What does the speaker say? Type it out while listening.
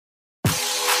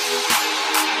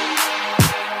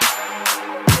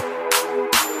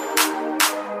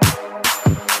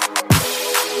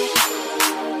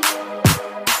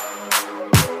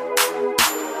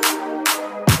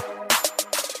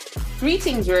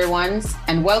Greetings, rare ones,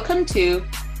 and welcome to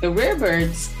the Rare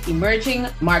Birds Emerging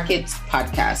Markets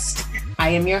Podcast. I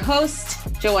am your host,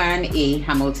 Joanne A.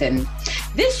 Hamilton.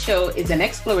 This show is an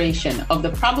exploration of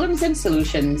the problems and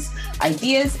solutions,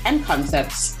 ideas and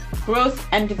concepts, growth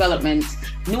and development,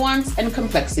 nuance and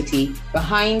complexity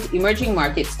behind emerging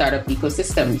market startup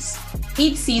ecosystems.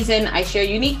 Each season, I share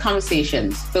unique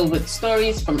conversations filled with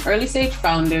stories from early-stage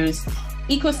founders,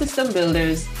 ecosystem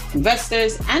builders,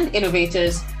 investors, and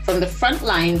innovators from the front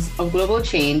lines of global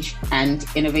change and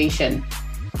innovation.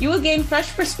 You will gain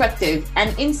fresh perspective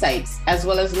and insights, as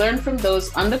well as learn from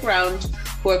those on the ground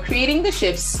who are creating the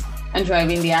shifts and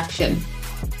driving the action.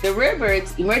 The Rare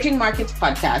Birds Emerging Markets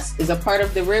Podcast is a part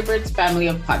of the Rare Birds family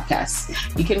of podcasts.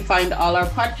 You can find all our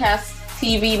podcasts,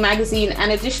 TV, magazine,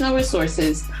 and additional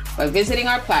resources by visiting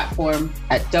our platform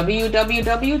at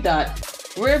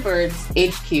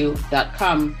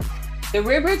www.rarebirdshq.com. The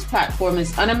Rare Birds platform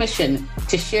is on a mission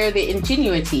to share the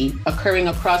ingenuity occurring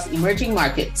across emerging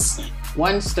markets,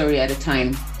 one story at a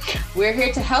time. We're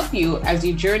here to help you as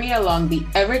you journey along the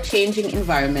ever-changing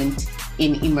environment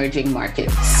in emerging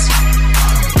markets.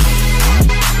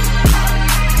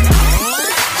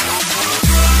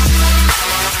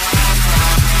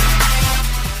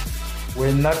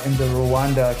 We're not in the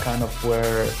Rwanda kind of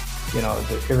where,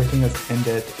 everything has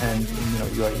ended and,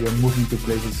 you're moving to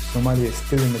places. Somalia is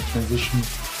still in a transition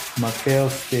from a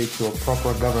failed state to a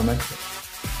proper government.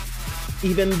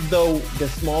 Even though the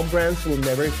small brands will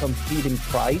never compete in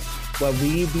price, what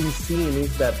we've been seeing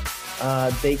is that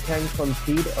they can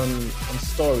compete on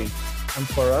story. And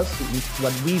for us,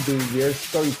 what we do, we're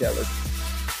storytellers.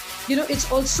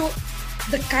 It's also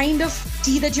the kind of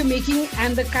tea that you're making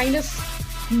and the kind of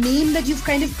name that you've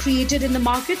kind of created in the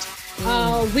market,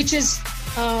 which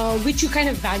you kind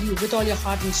of value with all your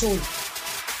heart and soul.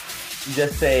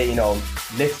 Just say,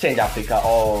 let's change Africa,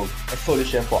 or a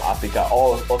solution for Africa,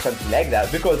 or something like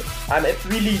that, because it's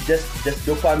really just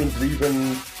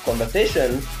dopamine-driven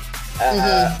conversation.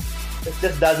 It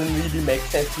just doesn't really make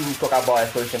sense to talk about a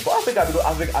solution for Africa, because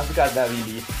Africa is not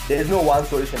really, there's no one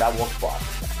solution that works for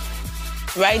Africa.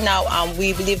 Right now,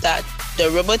 we believe that the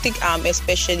robotic arm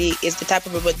especially is the type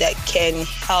of robot that can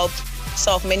help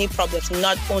solve many problems,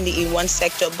 not only in one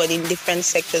sector, but in different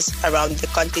sectors around the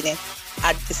continent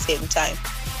at the same time.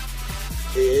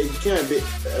 It became a bit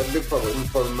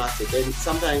problematic, and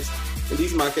sometimes in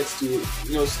these markets too,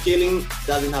 scaling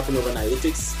doesn't happen overnight. It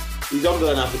takes, you don't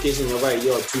build an application in over a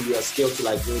year or 2 years, scale to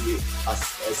like maybe a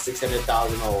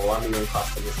 600,000 or 1 million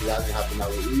customers. It doesn't happen that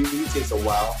way. It really takes a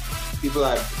while. People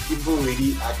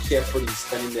really are careful in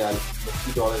spending the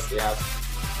few dollars they have.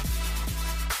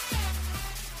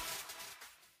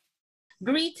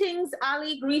 Greetings,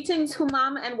 Ali. Greetings,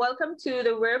 Humam, and welcome to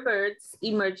the Rare Birds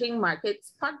Emerging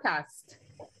Markets Podcast.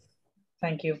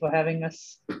 Thank you for having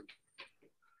us.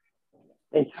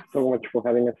 Thank you so much for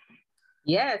having us.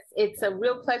 Yes, it's a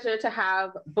real pleasure to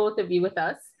have both of you with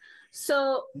us.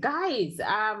 So, guys,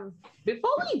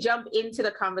 before we jump into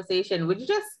the conversation, would you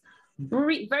just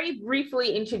very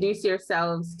briefly introduce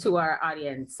yourselves to our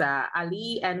audience,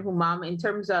 Ali and Humam, in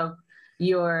terms of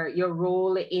your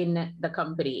role in the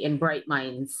company, in Bright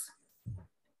Minds?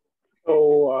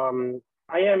 So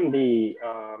I am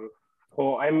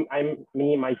I'm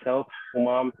me, myself,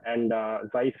 Humam, and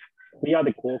Zaif. We are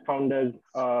the co-founders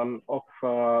of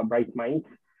Bright Minds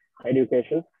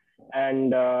Education.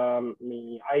 And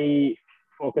I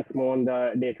focus more on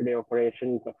the day-to-day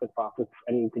operations of the process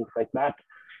and things like that,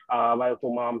 while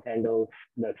Humam handles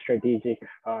the strategic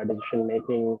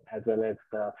decision-making as well as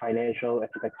the financial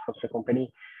aspects of the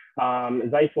company.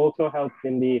 Zaif also helps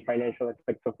in the financial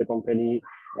aspects of the company,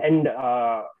 and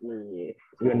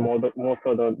even more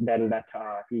so than that,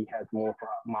 he has more of a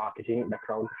marketing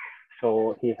background,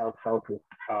 so he helps out with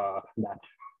that.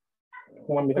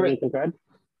 Want me to have anything to add?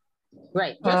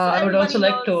 Right. I would also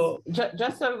like to...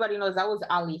 Just so everybody knows, that was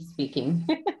Ali speaking.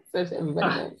 So everybody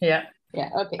knows. Yeah. Yeah,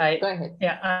 okay, go ahead.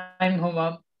 Yeah, I'm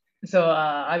Humam. So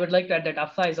I would like to add that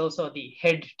Afsa is also the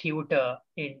head tutor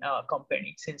in our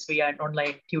company, since we are an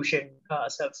online tuition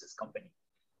services company.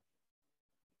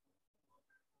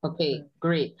 Okay,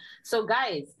 great. So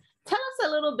guys, tell us a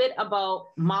little bit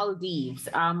about Maldives.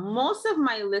 Most of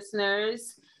my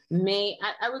listeners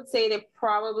I would say they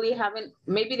probably haven't,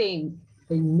 maybe they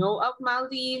know of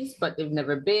Maldives, but they've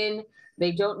never been.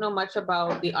 They don't know much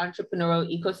about the entrepreneurial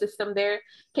ecosystem there.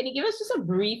 Can you give us just a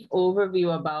brief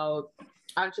overview about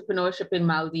entrepreneurship in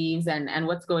Maldives and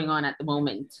what's going on at the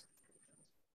moment?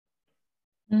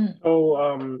 So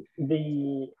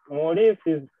the Maldives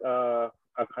is a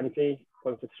country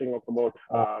consisting of about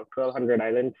 1,200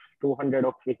 islands, 200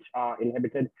 of which are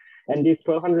inhabited. And these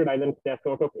 1,200 islands, they're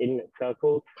sort of in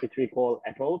circles, which we call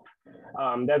atolls.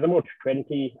 There's about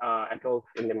 20 atolls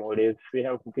in the Maldives. We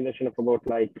have a population of about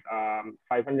like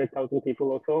 500,000 people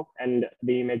or so. And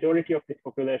the majority of this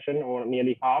population, or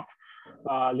nearly half,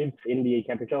 lives in the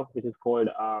capital, which is called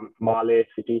Malé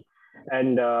City.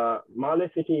 And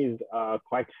Malé City is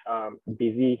quite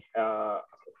busy,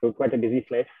 quite a busy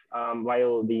place,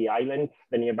 while the islands,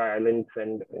 the nearby islands,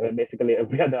 and basically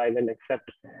every other island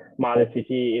except Malé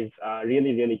City is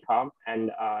really, really calm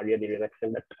and really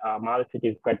relaxing. But Malé City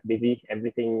is quite busy.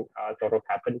 Everything sort of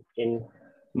happens in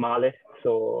Malé.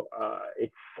 So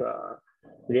it's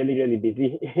really, really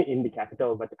busy in the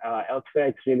capital, but elsewhere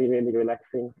it's really, really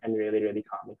relaxing and really, really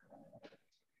calming.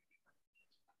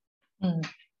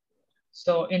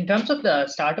 So in terms of the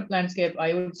startup landscape,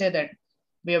 I would say that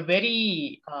we are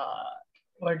very,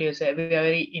 what do you say? We are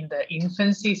very in the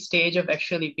infancy stage of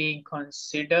actually being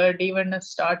considered even a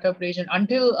startup region.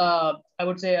 Until I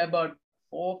would say about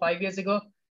 4 or 5 years ago,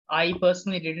 I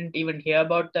personally didn't even hear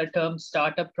about the term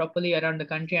startup properly around the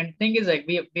country. And the thing is, like,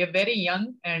 we are very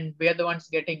young and we are the ones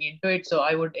getting into it. So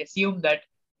I would assume that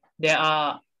there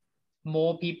are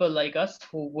more people like us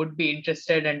who would be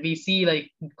interested, and we see like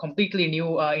completely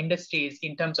new industries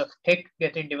in terms of tech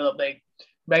getting developed. Like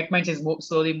Brightminds is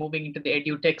slowly moving into the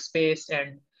edutech space,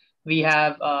 and we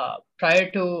have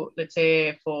prior to, let's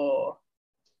say,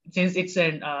 since it's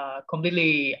an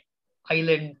completely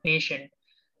island nation,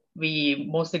 we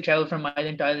mostly travel from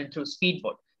island to island through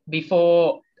speedboat.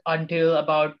 Before, until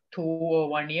about 2 or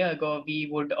 1 year ago, we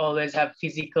would always have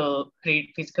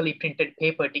physically printed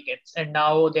paper tickets. And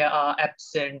now there are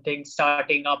apps and things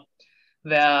starting up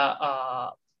where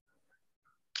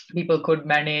people could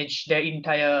manage their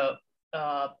entire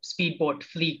speedboat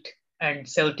fleet and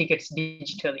sell tickets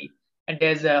digitally. And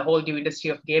there's a whole new industry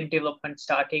of game development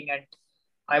starting. And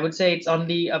I would say it's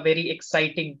only a very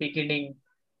exciting beginning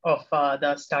of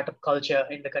the startup culture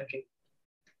in the country.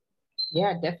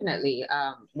 Yeah, definitely.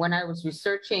 When I was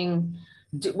doing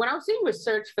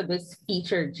research for this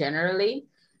feature generally,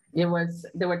 there were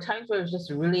times where it was just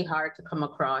really hard to come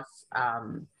across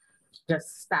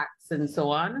just stats and so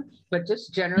on. But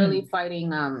just generally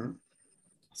finding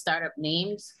startup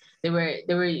names, there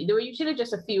were usually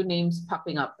just a few names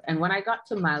popping up. And when I got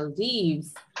to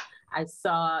Maldives, I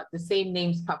saw the same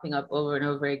names popping up over and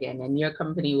over again, and your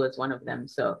company was one of them.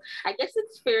 So I guess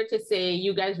it's fair to say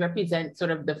you guys represent sort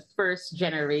of the first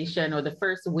generation or the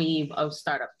first wave of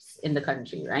startups in the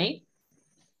country, right?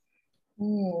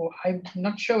 Ooh, I'm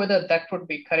not sure whether that would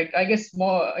be correct. I guess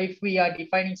more if we are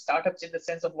defining startups in the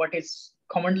sense of what is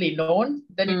commonly known,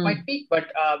 then it might be.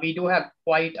 But we do have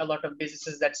quite a lot of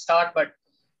businesses that start, but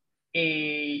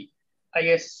I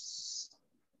guess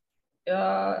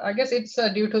it's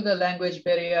due to the language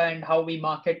barrier and how we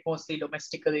market mostly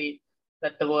domestically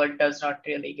that the word does not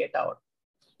really get out.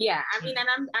 Yeah, I mean,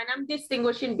 and I'm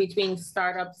distinguishing between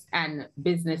startups and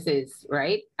businesses,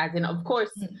 right? As in, of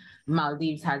course,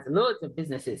 Maldives has loads of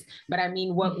businesses, but I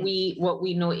mean, what we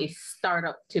know is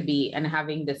startup to be, and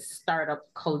having the startup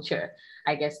culture.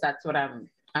 I guess that's what I'm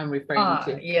referring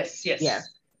to. Yes.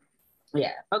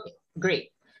 Yeah. Okay,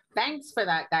 great. Thanks for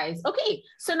that, guys. Okay,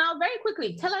 so now very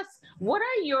quickly, tell us, what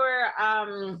are your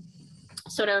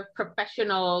sort of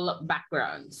professional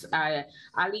backgrounds?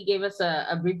 Ali gave us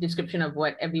a brief description of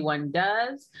what everyone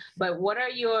does, but what are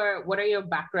your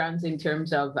backgrounds in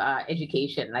terms of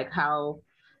education? Like how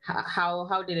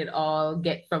did it all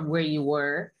get from where you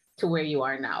were to where you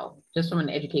are now, just from an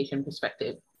education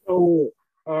perspective? So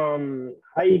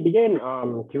I began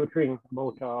tutoring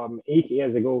about 8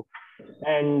 years ago,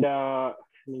 and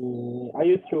I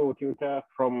used to tutor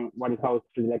from one house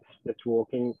to the next, just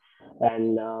walking,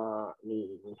 and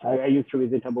I used to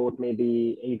visit about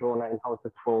maybe 8 or 9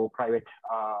 houses for private,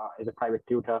 as a private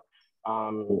tutor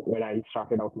when I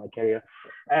started out my career.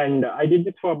 And I did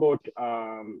this for about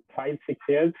 5-6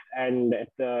 years, and at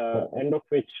the end of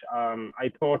which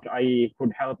I thought I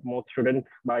could help more students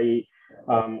by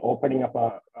opening up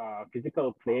a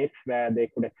physical place where they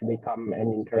could actually come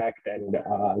and interact and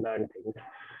learn things.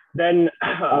 Then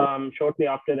shortly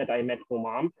after that, I met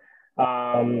Humam,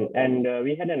 and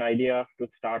we had an idea to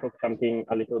start off something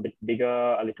a little bit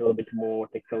bigger, a little bit more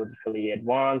technologically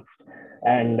advanced,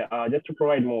 and just to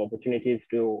provide more opportunities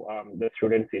to the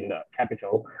students in the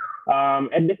capital.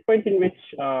 At this point in which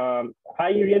I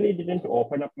really didn't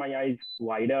open up my eyes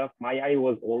wider. My eye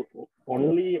was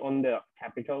only on the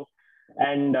capital.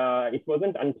 And it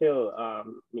wasn't until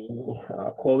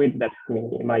COVID that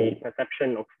my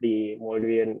perception of the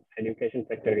Maldivian education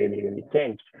sector really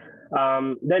changed.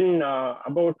 Then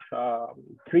about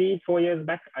 3-4 years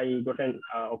back, I got an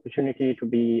opportunity to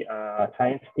be a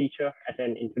science teacher at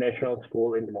an international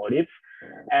school in the Maldives.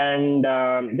 And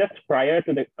just prior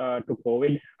to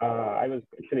COVID, I was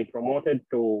actually promoted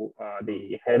to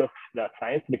the head of the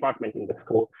science department in the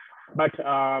school. But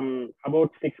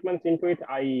about 6 months into it,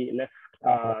 I left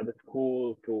the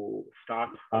school to start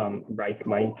Bright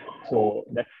Minds. So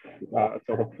that's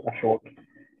sort of a short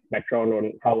background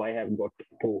on how I have got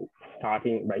to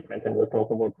starting Bright Minds, and we'll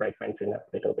talk about Bright Minds in a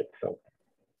little bit.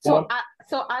 So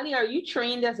Ali, are you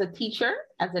trained as a teacher,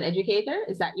 as an educator?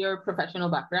 Is that your professional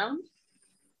background?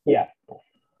 Yeah.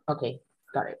 Okay,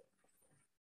 got it.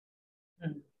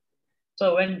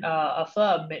 So when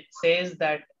Afa says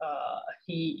that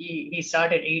he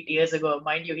started 8 years ago,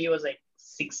 mind you, he was like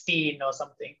 16 or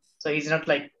something. So he's not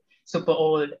like super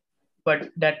old, but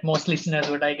that most listeners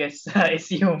would, I guess,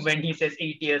 assume when he says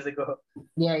 8 years ago.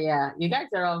 Yeah. You guys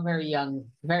are all very young,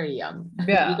 very young.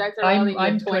 Yeah, you guys are all in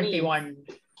I'm your 20s. 21.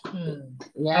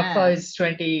 Yeah. Afa is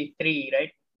 23,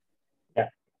 right? Yeah.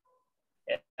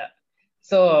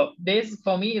 So this,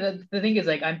 for me, the thing is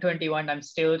like, I'm 21, I'm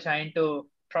still trying to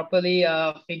properly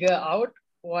figure out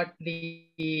what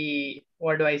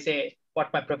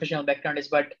my professional background is.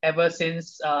 But ever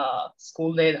since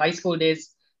school days, high school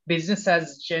days, business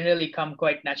has generally come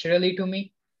quite naturally to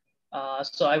me.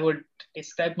 So I would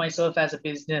describe myself as a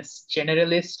business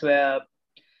generalist, where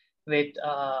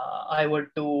I would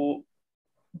do,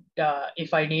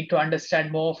 if I need to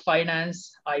understand more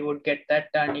finance, I would get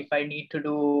that done. If I need to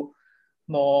do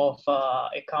more of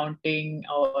accounting,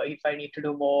 or if I need to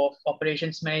do more of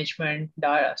operations management,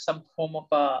 some form of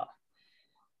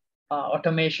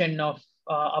automation of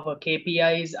our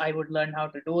KPIs, I would learn how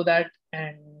to do that.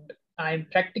 And I'm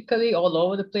practically all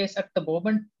over the place at the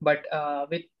moment, but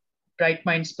with Bright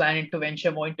Minds planning to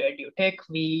venture more into edutech,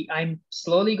 I'm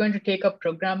slowly going to take up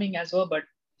programming as well, but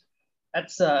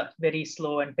that's a very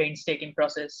slow and painstaking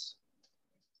process.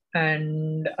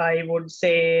 And I would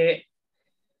say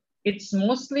it's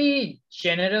mostly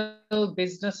general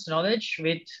business knowledge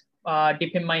with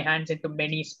dipping my hands into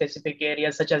many specific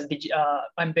areas, such as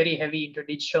I'm very heavy into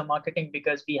digital marketing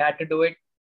because we had to do it.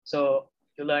 So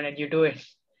you learn and you do it.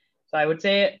 So I would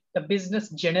say the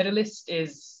business generalist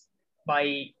is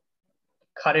my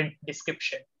current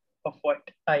description of what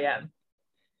I am.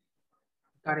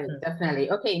 Got it, definitely.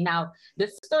 Okay, now the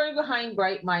story behind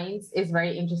Bright Minds is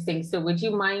very interesting. So would you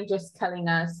mind just telling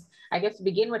us, I guess,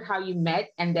 begin with how you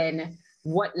met and then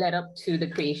what led up to the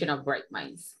creation of Bright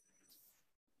Minds?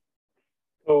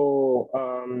 So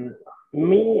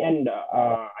me and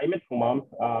I met Humam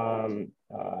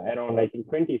around, I think,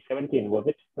 2017, was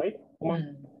it, right,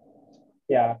 Humam?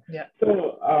 Yeah.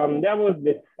 So there was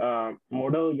this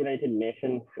Model United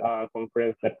Nations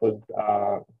conference that was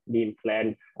being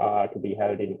planned to be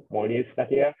held in Maldives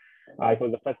that year. It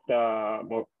was the first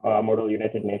Model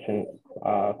United Nations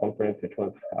conference which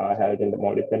was held in the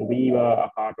Maldives, and we were a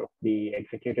part of the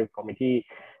executive committee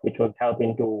which was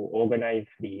helping to organize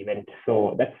the event.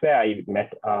 So that's where I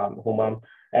met Humam.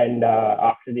 And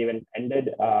after the event ended,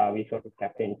 we sort of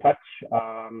kept in touch.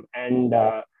 And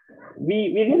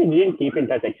we really didn't keep in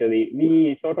touch, actually.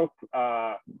 We sort of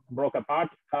broke apart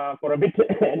for a bit,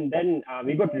 and then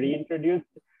we got reintroduced,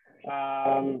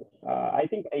 I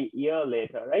think a year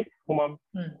later, right, Humam?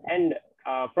 And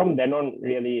from then on,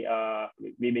 really,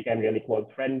 we became really close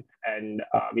friends, and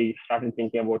we started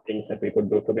thinking about things that we could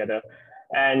do together.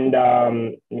 And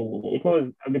it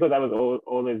was because I was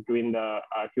always doing the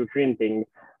tutoring thing.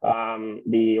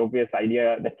 The obvious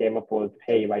idea that came up was,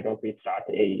 hey, why don't we start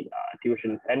a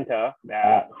tuition center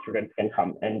where students can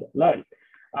come and learn?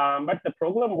 But the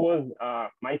problem was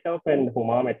myself and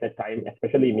Humam at that time,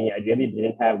 especially me, I really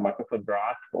didn't have much of a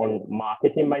grasp on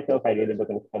marketing myself. I really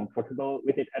wasn't comfortable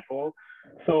with it at all.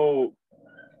 So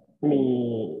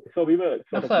we were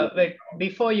wait,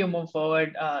 before you move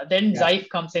forward, then Zaif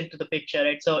comes into the picture,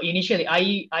 right? So initially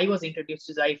I was introduced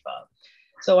to Zaif.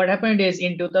 So what happened is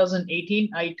in 2018,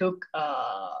 I took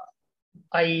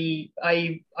I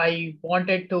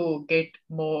wanted to get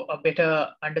a better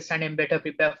understanding, better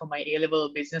prepare for my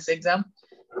A-level business exam.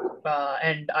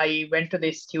 And I went to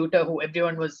this tutor who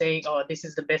everyone was saying, oh, this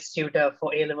is the best tutor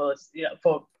for A-levels,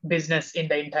 for business in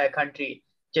the entire country.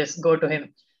 Just go to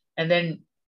him. And then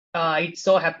it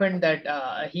so happened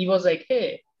that he was like,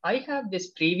 hey, I have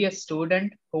this previous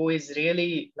student who is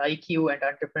really like you and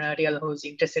entrepreneurial, who's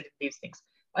interested in these things.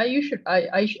 I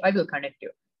will connect you.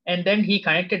 And then he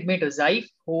connected me to Zaif,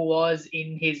 who was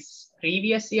in his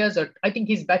previous years, or I think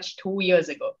his batch 2 years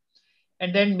ago.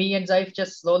 And then me and Zaif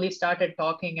just slowly started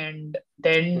talking, and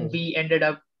then we ended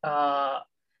up.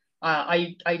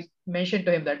 I mentioned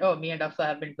to him that, oh, me and Afla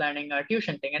have been planning our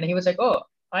tuition thing, and he was like, oh,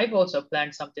 I've also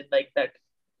planned something like that.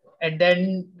 And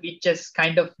then it just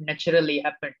kind of naturally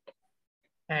happened.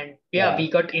 And we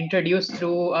got introduced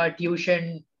through our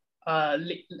tuition,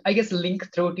 I guess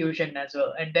link through tuition as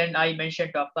well. And then I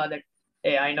mentioned to Afla that,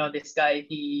 hey, I know this guy,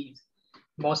 he's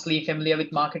mostly familiar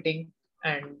with marketing,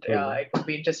 and it would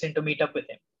be interesting to meet up with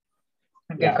him.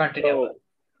 And can continue.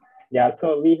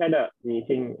 So we had a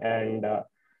meeting, and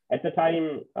at the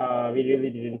time, we really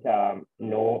didn't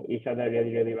know each other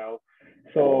really, really well.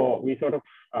 So we sort of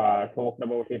talked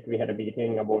about it. We had a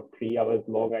meeting about 3 hours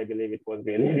long. I believe it was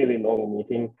really, really long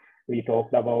meeting. We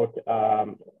talked about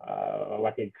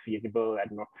what is feasible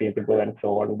and not feasible and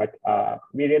so on. But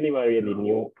we really were really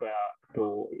new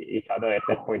to each other at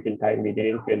that point in time. We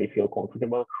didn't really feel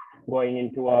comfortable going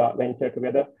into a venture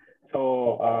together.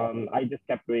 So I just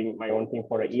kept doing my own thing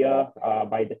for a year.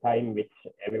 By the time which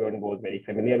everyone was very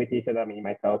familiar with each other, me,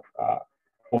 myself,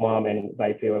 Humam and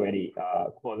Zaif were very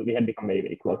close. We had become very,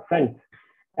 very close friends.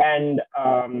 And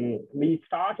we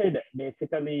started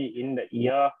basically in the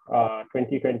year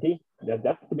 2020,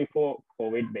 just before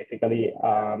COVID, basically,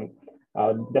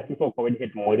 just before COVID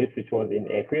hit Maldives, which was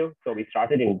in April. So we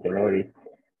started in January.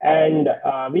 And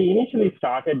we initially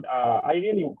started, I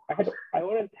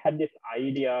always had this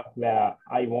idea where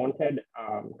I wanted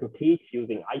to teach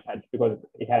using iPads because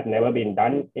it has never been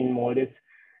done in Maldives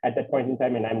at that point in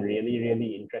time. And I'm really,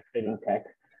 really interested in tech.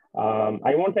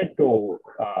 I wanted to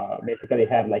basically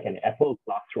have like an Apple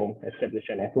classroom, establish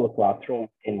an Apple classroom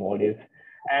in Maldives.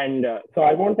 And so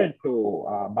I wanted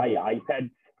to buy iPads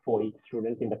for each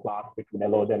student in the class, which would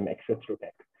allow them access to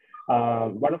tech.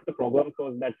 One of the problems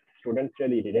was that students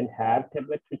really didn't have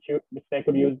tablets which they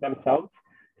could use themselves.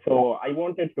 So I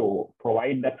wanted to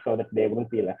provide that so that they wouldn't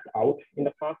be left out in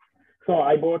the class. So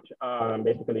I bought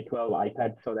basically 12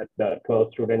 iPads so that the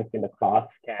 12 students in the class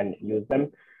can use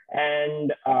them.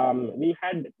 And we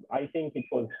had, I think it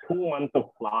was 2 months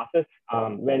of classes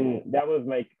when there was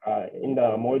like in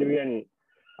the Maldivian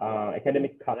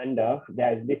academic calendar,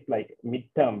 there's this like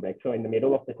midterm break. So in the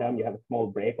middle of the term, you have a small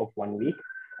break of 1 week.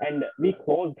 And we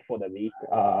closed for the week,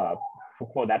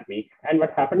 for that week. And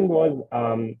what happened was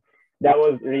there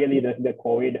was really the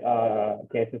COVID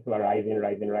cases were rising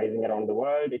around the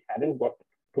world. It hadn't got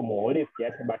to Maldives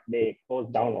yet, but they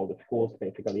closed down all the schools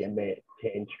basically, and they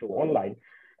changed to online.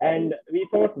 And we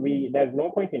thought there's no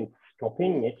point in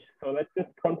stopping it. So let's just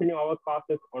continue our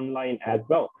classes online as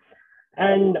well.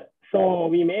 And so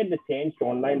we made the change to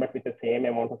online, but with the same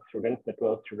amount of students, the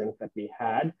 12 students that we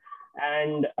had.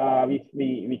 And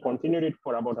we continued it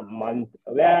for about a month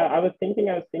where I was thinking,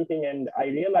 and I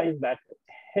realized that,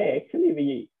 hey,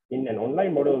 actually in an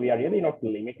online model, we are really not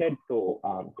limited to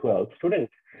 12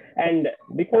 students. And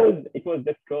because it was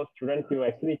just 12 students, we were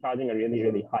actually charging a really,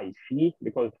 really high fee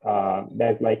because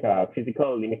there's like a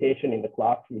physical limitation in the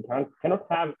class. We cannot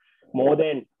have more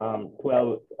than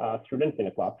 12 students in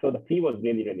a class. So the fee was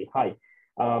really, really high.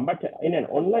 But in an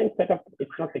online setup,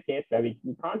 it's not the case where we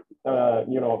can't,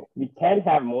 we can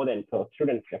have more than 12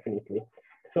 students definitely.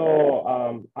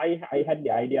 So I had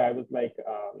the idea. I was like,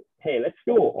 hey, let's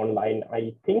do online.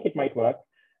 I think it might work.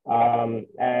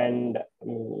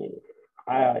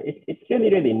 It's really,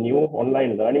 really new.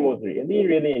 Online learning was really,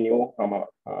 really new from a,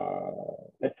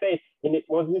 let's say it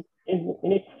was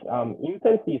in its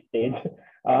infancy stage,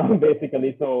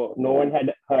 basically. So no one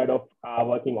had heard of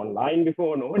working online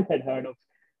before. No one had heard of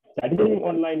studying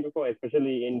online before,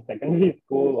 especially in secondary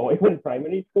school or even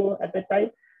primary school at that time.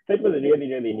 So it was a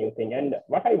really, really new thing. And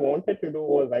what I wanted to do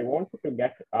was I wanted to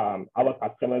get our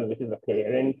customers, which is the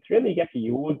parents, really get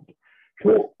used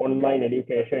to online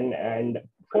education and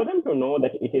for them to know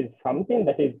that it is something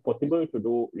that is possible to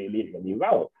do really, really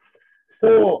well.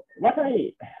 So what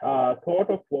I thought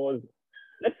of was,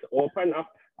 let's open up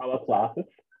our classes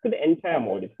to the entire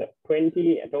Maldives,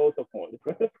 20 adults of Maldives.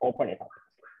 Let's just open it up.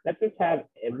 Let's just have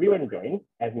everyone join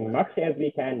as much as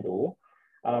we can do.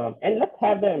 And let's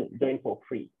have them join for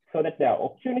free so that their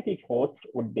opportunity cost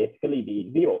would basically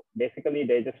be zero. Basically,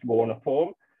 they just go on a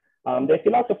form, they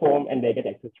fill out the form and they get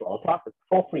access to our classes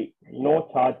for free, no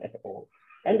charge at all.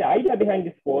 And the idea behind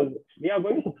this was we are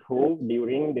going to prove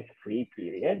during this free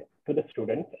period to the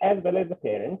students as well as the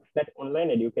parents that online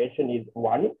education is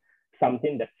one,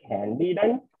 something that can be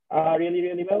done really,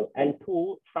 really well, and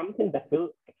two, something that will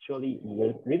actually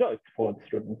yield results for the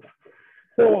students.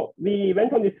 So we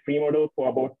went on this free model for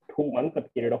about 2 months, a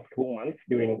period of 2 months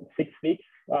during 6 weeks,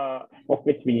 of which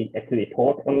which we actually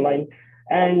taught online.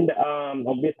 And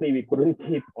obviously, we couldn't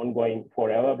keep on going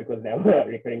forever because there were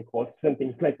recurring costs and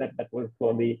things like that that was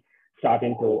slowly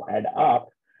starting to add up.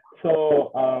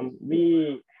 So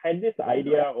we had this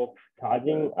idea of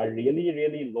charging a really,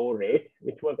 really low rate,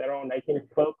 which was around, I think,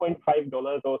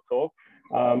 $12.5 or so.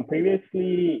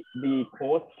 Previously, the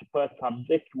cost per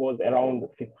subject was around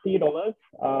 $50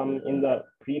 in the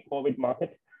pre-COVID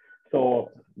market. So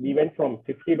we went from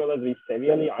 $50, we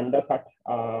severely undercut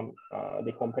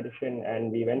the competition,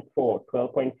 and we went for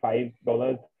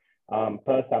 $12.5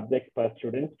 per subject per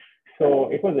student. So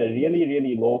it was a really,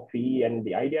 really low fee. And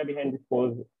the idea behind this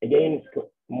was, again, to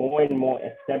more and more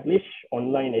establish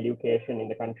online education in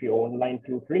the country, or online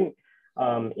tutoring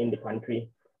in the country.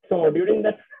 So during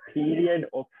that period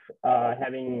of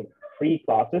having free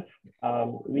classes,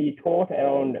 we taught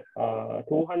around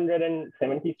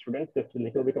 270 students, just a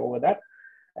little bit over that.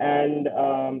 And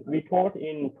we taught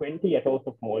in 20 atolls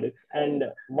of Maldives. And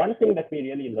one thing that we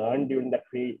really learned during that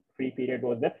free period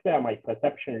was, that's where my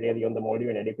perception really on the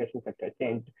Maldivian education sector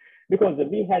changed, because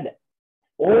we had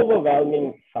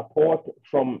overwhelming support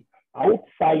from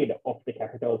outside of the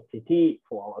capital city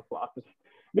for our classes.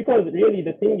 Because really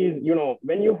the thing is, you know,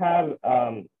 when you have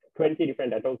 20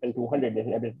 different atolls and 200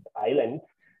 different islands,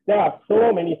 there are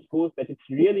so many schools that it's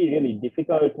really, really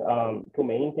difficult to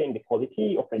maintain the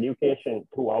quality of education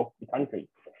throughout the country.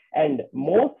 And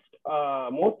most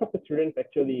of the students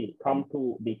actually come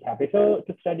to the capital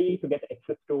to study, to get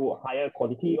access to higher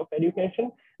quality of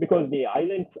education, because the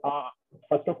islands are,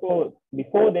 first of all,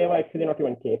 before they were actually not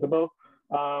even capable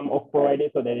of providing,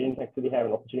 so they didn't actually have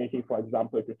an opportunity, for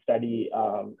example, to study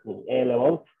A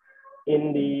levels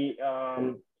in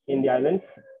the islands.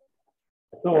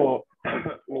 So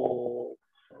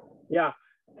yeah,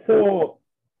 so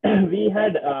we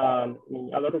had a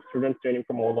lot of students joining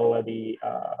from all over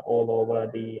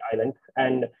the islands,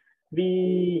 and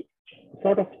we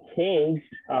sort of changed.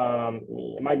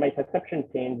 My perception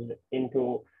changed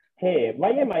into, hey, why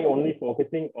am I only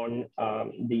focusing on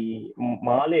the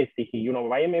Malay city? You know,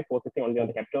 why am I focusing only on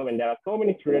the capital when there are so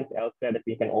many students elsewhere that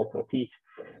we can also teach?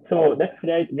 So that's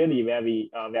really where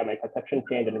my perception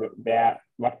changed, and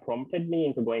what prompted me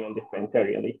into going on this venture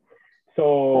really.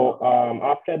 So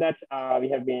after that, we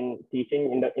have been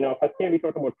teaching in our first year. We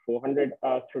taught about 400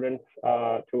 students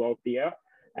throughout the year.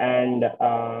 And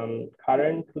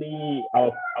currently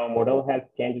our model has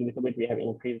changed a little bit. We have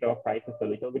increased our prices a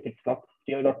little bit. It's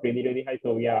still not really, really high.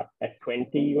 So we are at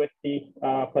 20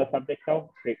 USD per subject now.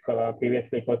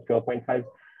 Previously it was 12.5.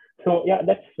 So yeah,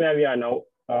 that's where we are now.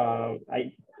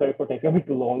 Sorry for taking a bit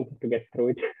too long to get through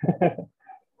it.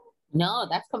 No,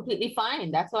 that's completely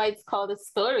fine. That's why it's called a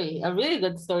story, a really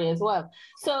good story as well.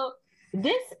 So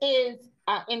this is,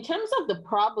 in terms of the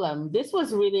problem, this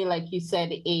was really, like you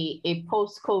said, a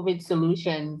post-COVID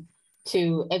solution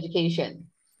to education,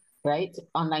 right?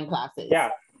 Online classes.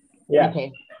 Yeah.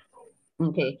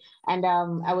 Okay. And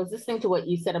I was listening to what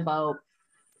you said about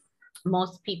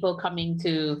most people coming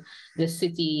to the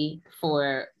city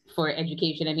for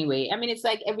education anyway. I mean, it's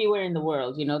like everywhere in the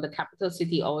world, you know, the capital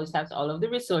city always has all of the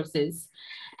resources,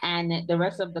 and the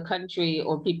rest of the country,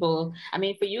 or people, I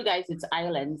mean, for you guys, it's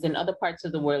islands, and other parts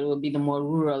of the world will be the more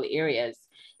rural areas.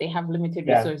 They have limited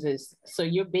resources. So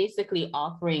you're basically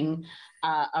offering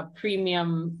a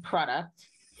premium product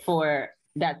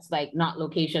that's like not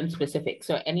location specific.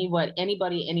 So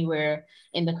anybody anywhere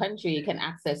in the country can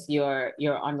access your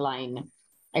online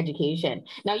education.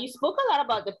 Now, you spoke a lot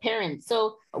about the parents.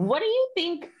 So what do you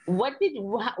think,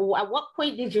 at what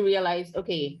point did you realize,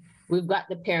 okay, we've got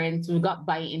the parents, we've got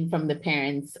buy-in from the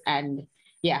parents, and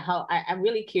yeah, I'm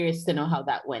really curious to know how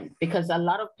that went, because a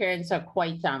lot of parents are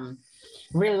quite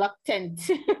reluctant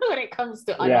when it comes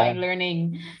to online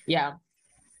learning. Yeah.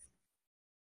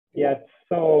 Yes.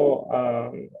 So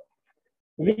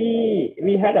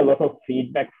we had a lot of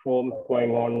feedback forms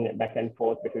going on back and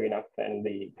forth between us and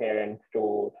the parents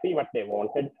to see what they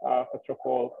wanted. First of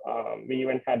all, we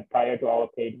even had, prior to our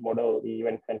paid model, we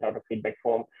even sent out a feedback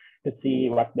form to see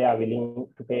what they are willing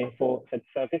to pay for such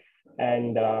service.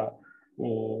 And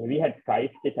we had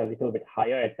priced it a little bit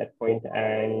higher at that point.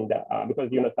 And because,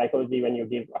 you know, psychology, when you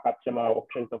give a customer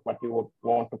options of what you would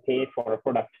want to pay for a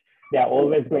product, they are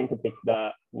always going to pick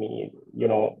the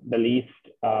least,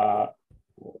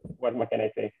 what can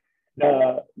I say?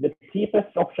 The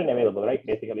cheapest option available, right?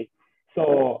 Basically.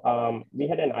 So we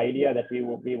had an idea that we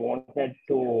wanted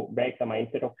to break the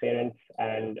mindset of parents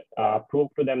and prove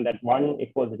to them that, one,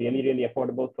 it was really, really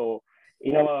affordable. So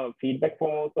in our feedback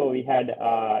form also, we had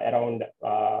around,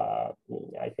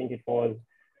 I think it was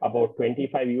about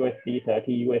 25 USD,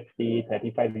 30 USD,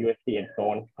 35 USD, and so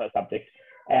on per subject.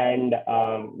 And And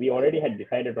we already had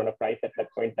decided on a price at that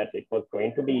point that it was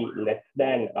going to be less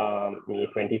than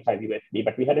 25 USD,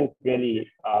 but we hadn't really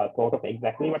thought of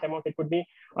exactly what amount it would be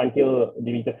until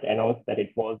we just announced that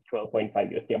it was 12.5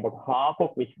 USD, about half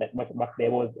of which that was what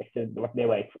they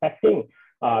were expecting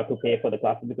to pay for the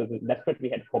classes, because that's what we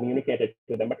had communicated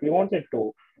to them. But we wanted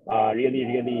to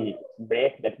really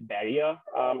break that barrier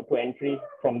to entry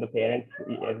from the parents.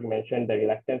 As you mentioned, the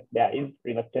reluctance, there is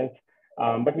reluctance.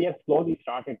 But we have slowly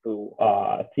started to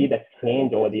see that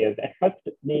change over the years. At first,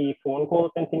 the phone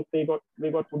calls and things we got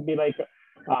would be like,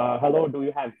 hello, do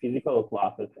you have physical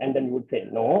classes? And then we would say,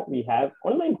 no, we have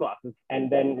online classes. And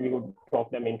then we would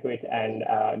talk them into it and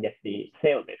get the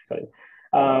sale basically.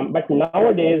 But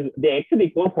nowadays, they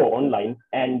actually go for online,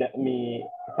 and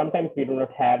sometimes we do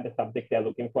not have the subject they're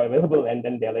looking for available. And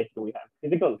then they're like, do we have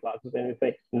physical classes? And we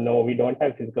say, no, we don't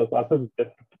have physical classes,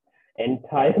 just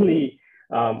entirely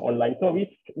online. So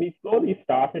we slowly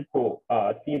started to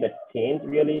see that change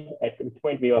really. At which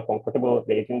point we were comfortable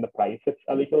raising the prices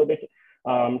a little bit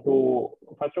to,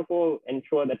 first of all,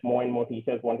 ensure that more and more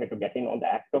teachers wanted to get in on the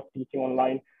act of teaching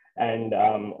online. And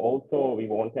also we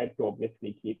wanted to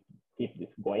obviously keep this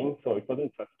going. So it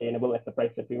wasn't sustainable at the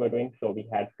price that we were doing. So we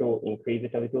had to increase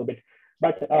it a little bit.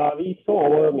 But we saw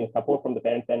overwhelming support from the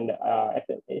parents. And at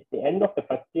the end of the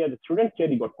first year, the students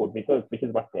really got good results, which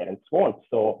is what parents want.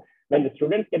 So when the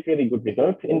students get really good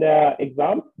results in their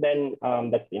exams, then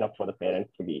that's enough for the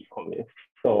parents to be convinced.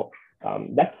 So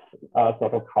that's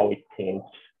sort of how it changed,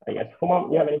 I guess.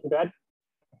 Humam, you have anything to add?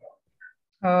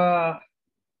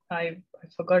 I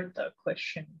forgot the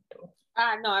question too.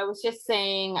 No, I was just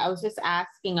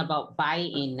asking about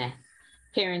buy-in,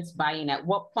 parents buy-in. At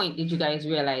what point did you guys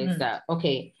realize that,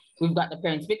 okay, we've got the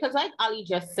parents? Because like Ali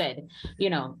just said,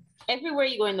 everywhere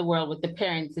you go in the world with the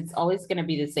parents, it's always going to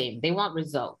be the same. They want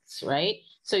results, right?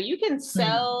 So you can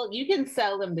sell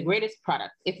them the greatest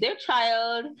product. If their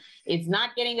child is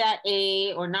not getting that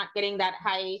A or not getting that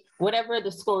high, whatever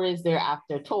the score is they're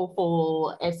after,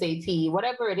 TOEFL, SAT,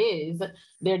 whatever it is,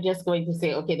 they're just going to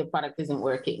say, okay, the product isn't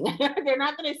working. They're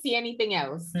not going to see anything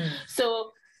else.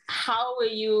 So how were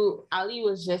you, Ali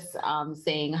was just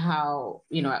saying how,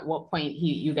 at what point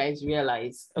you guys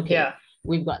realized, okay,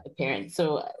 we've got the parents.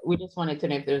 So we just wanted to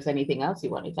know if there was anything else you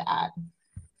wanted to add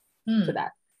to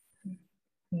that.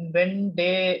 When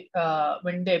they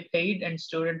paid and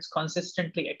students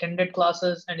consistently attended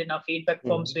classes, and in our feedback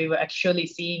forms, we were actually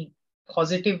seeing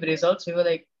positive results. We were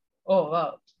like, oh,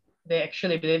 wow, they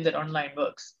actually believe that online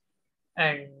works.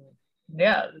 And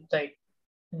yeah, like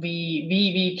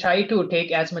we try to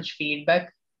take as much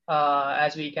feedback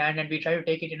as we can, and we try to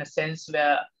take it in a sense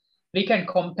where we can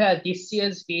compare this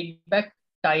year's feedback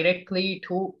directly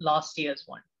to last year's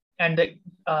one and the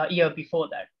year before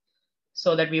that,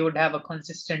 so that we would have a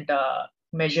consistent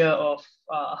measure of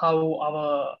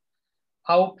how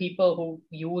people who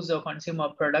use or consume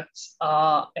our products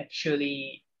are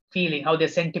actually feeling, how their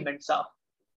sentiments are.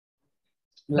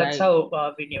 Right. That's how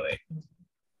we knew it.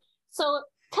 So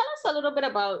tell us a little bit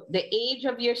about the age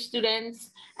of your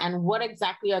students and what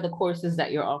exactly are the courses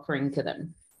that you're offering to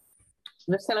them.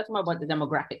 Let's tell us more about the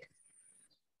demographic.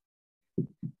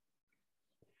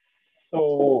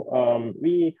 So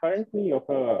we currently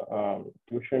offer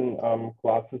tuition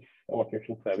classes or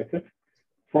tuition services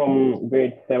from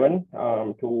grade 7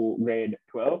 to grade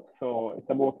 12. So it's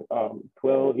about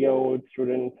 12-year-old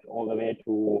students all the way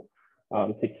to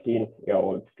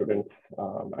 16-year-old students.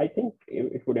 I think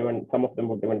it would even, some of them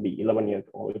would even be 11 years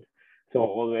old. So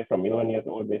all the way from 11 years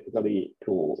old basically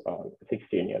to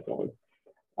 16 years old.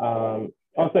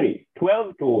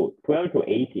 12 to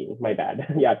 18, my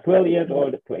bad. Yeah, 12 years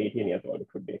old to 18 years old it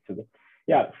would be actually.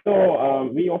 Yeah, so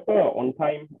we offer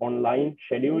on-time, online,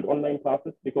 scheduled online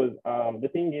classes because the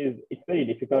thing is, it's very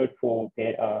difficult for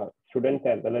students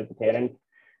as well as parents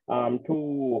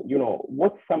to,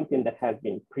 watch something that has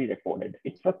been pre-recorded.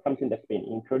 It's not something that's been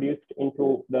introduced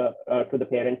into to the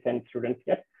parents and students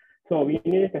yet. So we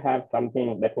needed to have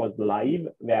something that was live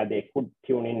where they could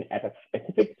tune in at a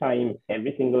specific time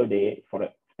every single day for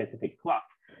a specific class.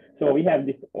 So we have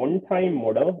this on-time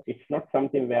model. It's not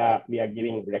something where we are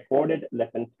giving recorded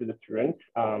lessons to the students,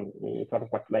 sort of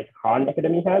what like Khan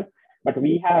Academy has, but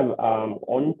we have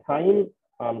on-time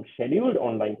scheduled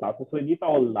online classes. So these are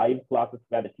all live classes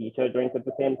where the teacher joins at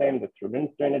the same time, the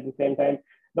students join at the same time.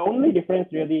 The only difference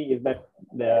really is that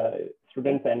the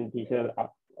students and teachers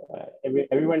are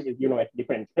everyone is, at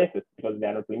different places because they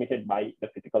are not limited by the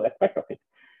physical aspect of it.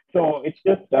 So it's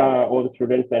just all the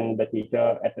students and the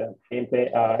teacher at the same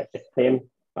place,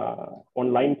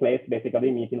 online place, basically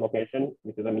meeting location,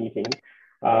 which is a meeting.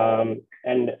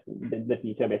 And the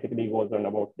teacher basically goes on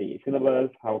about the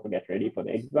syllabus, how to get ready for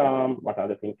the exam, what are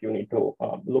the things you need to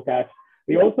look at.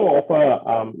 We also offer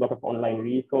a lot of online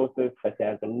resources such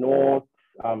as the notes,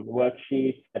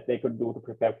 worksheets that they could do to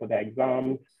prepare for the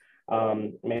exams,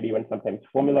 maybe even sometimes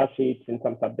formula sheets in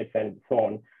some subjects and so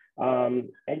on.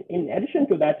 And in addition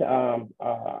to that,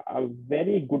 a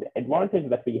very good advantage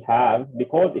that we have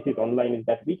because it is online is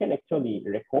that we can actually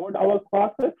record our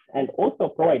classes and also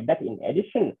provide that in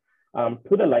addition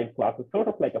to the live classes, sort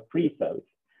of like a free service.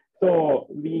 So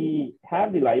we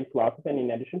have the live classes, and in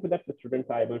addition to that, the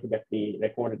students are able to get the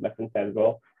recorded lessons as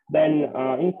well. Then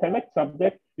in select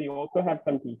subjects, we also have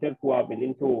some teachers who are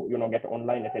willing to, get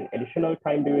online at an additional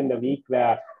time during the week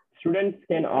where students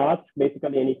can ask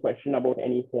basically any question about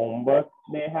any homework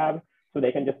they have. So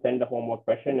they can just send the homework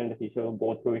question and the teacher will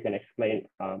go through it and explain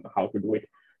how to do it.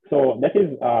 So that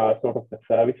is sort of the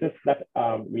services that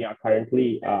we are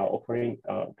currently offering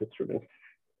to students.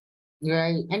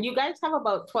 Right. And you guys have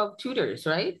about 12 tutors,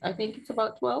 right? I think it's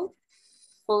about 12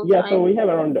 full-time. Yeah, so we have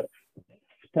around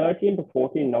 13 to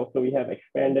 14 now. So we have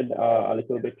expanded a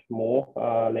little bit more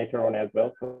later on as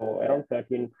well. So around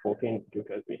 13, 14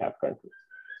 tutors we have currently.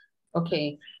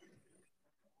 Okay.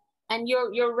 And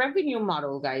your revenue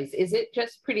model, guys, is it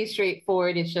just pretty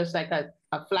straightforward? It's just like a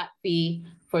flat fee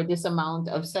for this amount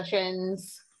of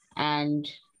sessions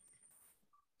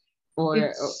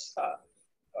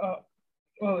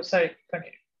Oh, sorry.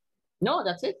 Continue. No,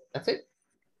 that's it. That's it.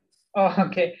 Oh,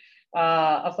 okay.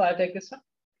 I'll take this one.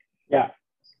 Yeah.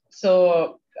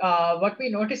 So what we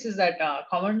notice is that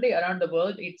commonly around the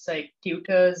world, it's like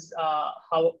tutors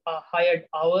hired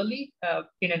hourly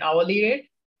in an hourly rate.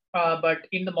 But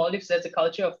in the Maldives, there's a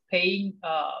culture of paying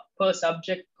per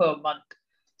subject per month.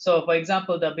 So for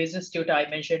example, the business tutor I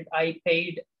mentioned, I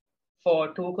paid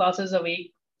for 2 classes a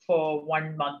week for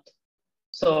 1 month.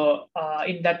 So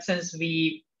in that sense,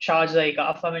 we charge like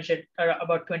aforementioned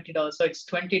about $20. So it's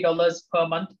 $20 per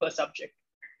month per subject.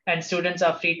 And students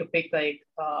are free to pick like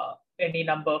any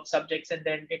number of subjects, and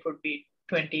then it would be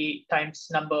 20 times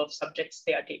number of subjects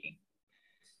they are taking.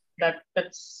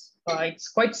 That's it's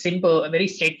quite simple, very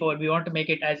straightforward. We want to make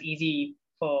it as easy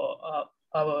for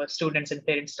our students and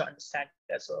parents to understand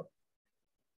as well.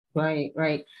 Right,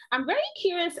 right. I'm very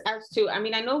curious as to, I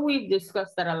mean, I know we've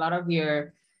discussed that a lot of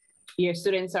your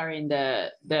students are in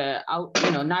the out,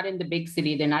 not in the big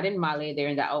city. They're not in Mali, they're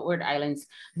in the outward islands.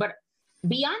 But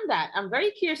beyond that, I'm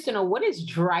very curious to know what is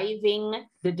driving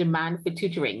the demand for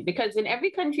tutoring, because in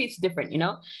every country it's different.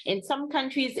 In some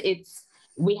countries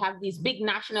we have these big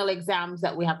national exams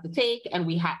that we have to take, and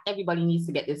everybody needs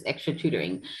to get this extra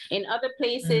tutoring. In other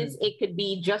places, it could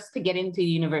be just to get into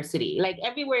university. Like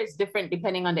everywhere is different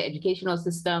depending on the educational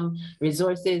system,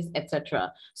 resources,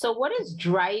 etc. So what is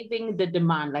driving the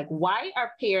demand? Like, why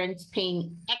are parents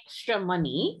paying extra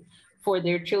money for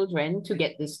their children to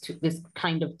get this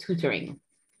kind of tutoring?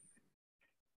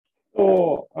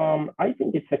 So I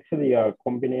think it's actually a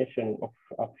combination of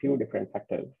a few different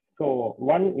factors. So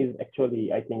one is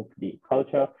actually, I think, the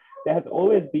culture. There has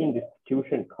always been this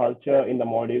tuition culture in the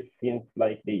Maldives since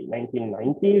like the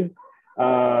 1990s.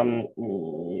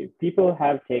 People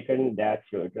have taken their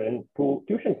children to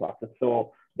tuition classes.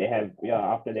 So they have,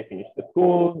 after they finish the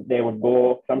school, they would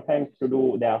go sometimes to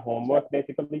do their homework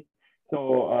basically.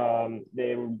 So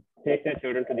they would take their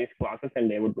children to these classes and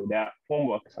they would do their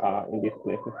homework in these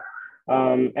places.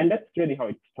 And that's really how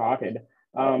it started.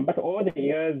 But over the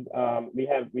years,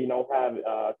 we now have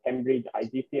Cambridge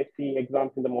IGCSE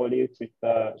exams in the Maldives, which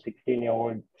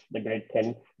 16-year-olds, the grade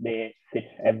 10s, they sit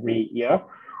every year.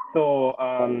 So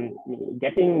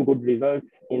getting good results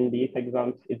in these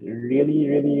exams is really,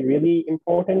 really, really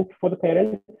important for the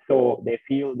parents. So they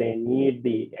feel they need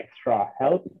the extra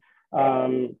help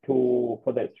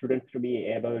for the students to be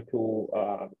able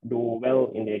to do well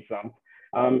in the exams.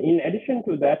 In addition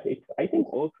to that, it's, I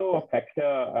think, also a factor,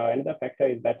 another factor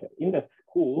is that in the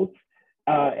schools,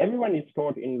 everyone is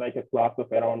taught in like a class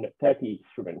of around 30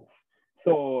 students.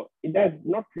 So there's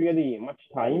not really much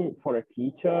time for a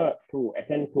teacher to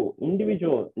attend to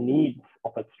individual needs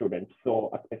of a student.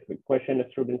 So a specific question a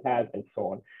student has and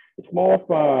so on. It's more of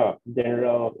a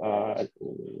general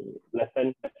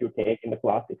lesson that you take in the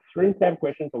class. If students have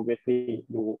questions, obviously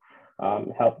you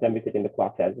help them with it in the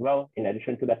class as well. In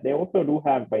addition to that, they also do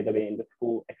have, by the way, in the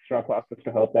school extra classes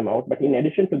to help them out. But in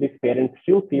addition to this, parents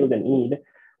still feel the need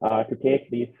to take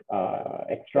these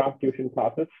extra tuition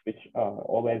classes, which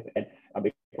always adds a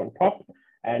bit on top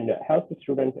and help the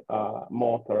student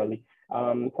more thoroughly.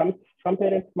 Some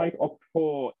parents might opt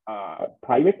for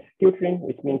private tutoring,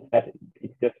 which means that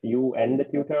it's just you and the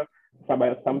tutor.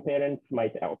 Some parents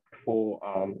might opt for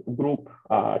group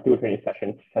tutoring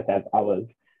sessions such as ours.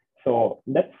 So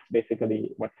that's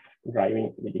basically what's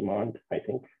driving the demand, I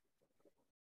think.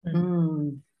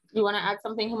 You want to add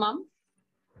something, Humam?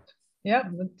 Yeah,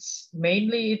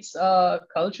 it's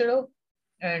cultural,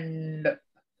 and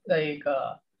like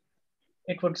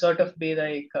it would sort of be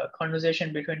like a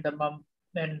conversation between the mom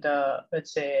and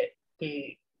let's say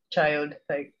the child,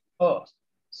 like, oh,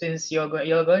 since you're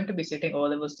going to be sitting O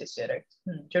levels this year, right?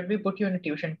 Should we put you in a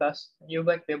tuition class? You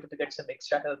might be able to get some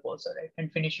extra help also, right?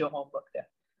 And finish your homework there.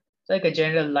 It's like a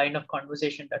general line of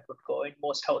conversation that would go in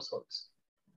most households.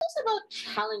 What's about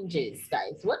challenges,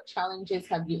 guys? What challenges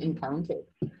have you encountered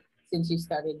since you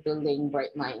started building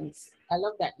Bright Minds? I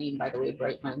love that name, by the way,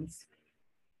 Bright Minds.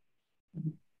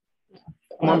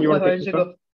 Mom, you want to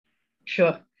go?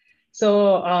 Sure.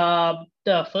 So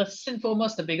the first and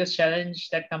foremost, the biggest challenge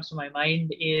that comes to my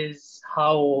mind is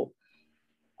how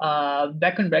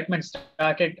back when Bright Minds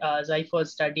started, Zaif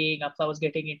was studying, Afla was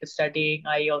getting into studying.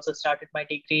 I also started my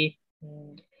degree.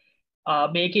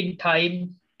 Making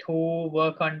time to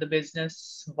work on the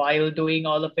business while doing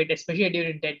all of it, especially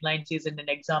during deadline season and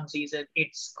exam season,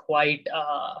 it's quite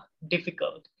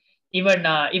difficult.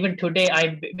 Even today,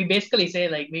 we basically say,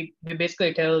 like, we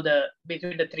basically tell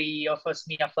between the three of us,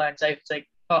 me, Afla, and Zaif, it's like,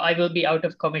 oh, I will be out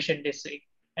of commission this week.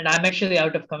 And I'm actually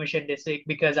out of commission this week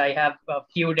because I have a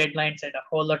few deadlines and a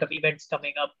whole lot of events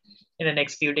coming up in the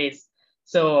next few days.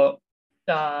 So,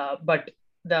 but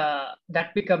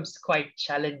that becomes quite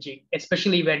challenging,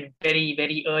 especially when very,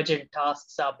 very urgent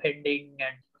tasks are pending,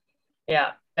 and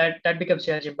yeah, that becomes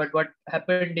challenging. But what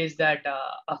happened is that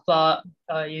Afla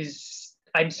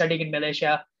I'm studying in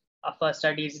Malaysia. Afla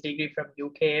studies degree from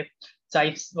UK.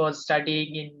 Zaif was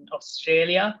studying in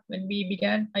Australia when we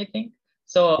began, I think.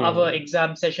 So our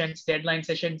exam sessions, deadline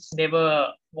sessions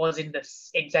never was in the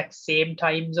exact same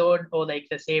time zone or like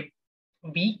the same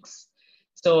weeks.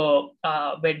 So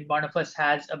when one of us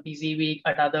has a busy week,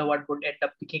 another one would end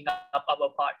up picking up our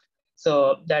part.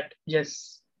 So that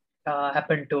just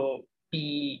happened to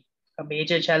be a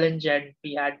major challenge, and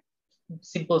we had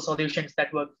simple solutions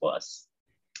that worked for us.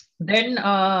 Then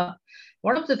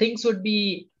one of the things would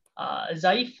be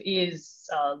Zaif is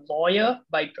a lawyer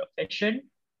by profession,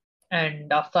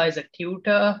 and Afla is a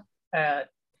tutor,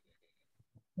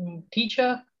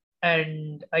 teacher,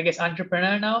 and I guess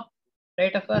entrepreneur now,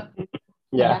 right, Afla?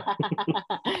 Yeah.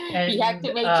 He had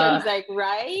to make sure he's like,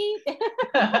 right?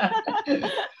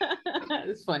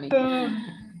 It's funny.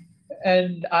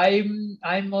 And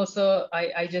I'm also,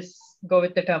 I just go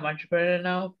with the term entrepreneur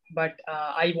now, but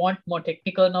I want more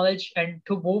technical knowledge, and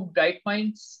to move Bright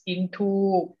Minds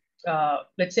into,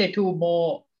 let's say, to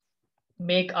more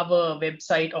make our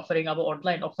website offering, our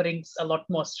online offerings a lot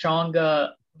more stronger,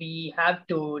 we have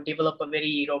to develop a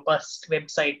very robust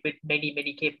website with many,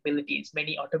 many capabilities,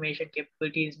 many automation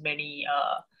capabilities, many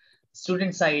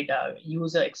student side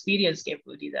user experience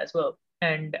capabilities as well.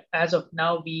 And as of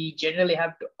now, we generally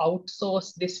have to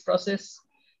outsource this process,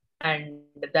 and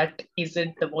that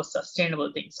isn't the most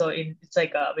sustainable thing. So it's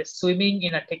like we're swimming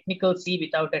in a technical sea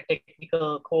without a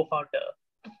technical co-founder.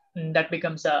 And that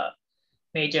becomes a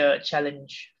major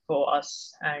challenge for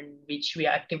us, and which we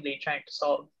are actively trying to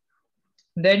solve.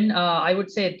 Then I would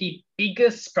say the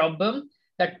biggest problem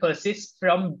that persists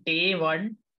from day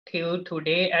one till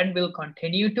today and will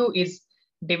continue to is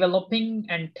developing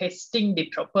and testing the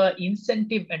proper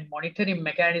incentive and monitoring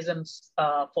mechanisms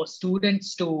for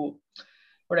students to,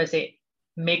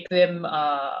 make them,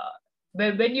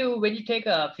 when you take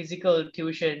a physical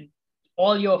tuition,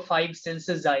 all your 5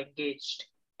 senses are engaged,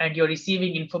 and you're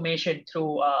receiving information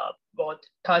through both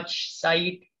touch,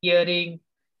 sight, hearing,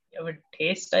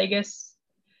 taste, I guess.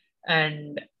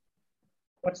 And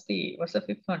what's the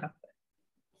fifth one?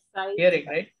 Sight. Hearing,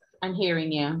 right? And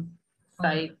hearing, yeah.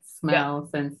 Sight, smell,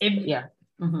 sense.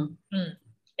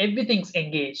 Everything's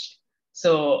engaged.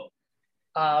 So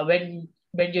when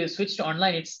you switch to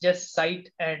online, it's just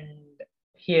sight and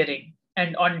hearing.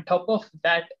 And on top of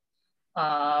that,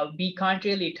 we can't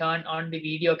really turn on the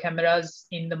video cameras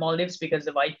in the Maldives because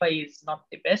the Wi-Fi is not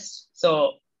the best.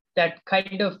 So that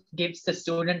kind of gives the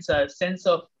students a sense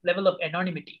of level of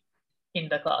anonymity in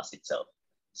the class itself.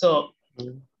 So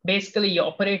basically, you're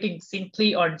operating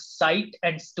simply on sight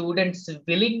and students'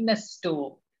 willingness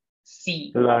to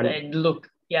see and look.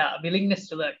 Yeah, willingness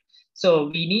to learn. So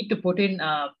we need to put in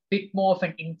a bit more of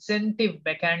an incentive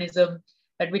mechanism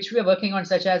at which we are working on,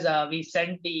 such as we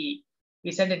send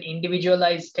an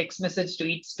individualized text message to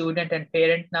each student and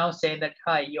parent now saying that,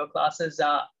 hi, your classes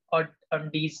are on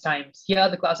these times. Here are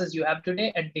the classes you have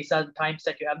today, and these are the times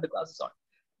that you have the classes on.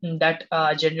 And that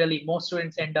generally most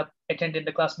students end up attending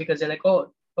the class because they're like,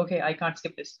 oh, okay, I can't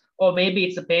skip this. Or maybe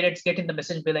it's the parents getting the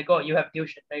message, be like, oh, you have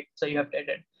tuition, right? So you have to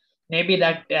attend. Maybe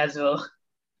that as well.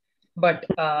 But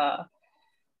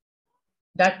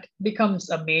that becomes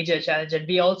a major challenge. And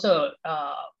we also,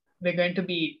 we're going to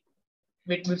be,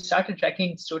 we've started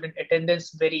tracking student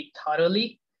attendance very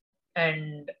thoroughly.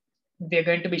 And we're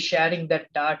going to be sharing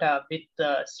that data with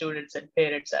the students and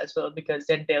parents as well, because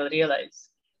then they'll realize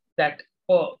that,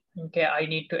 oh, okay, I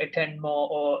need to attend more.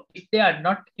 Or if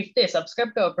they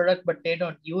subscribe to our product, but they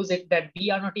don't use it, then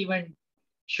we are not even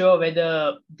sure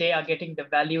whether they are getting the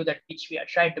value that which we are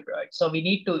trying to provide. So we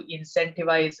need to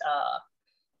incentivize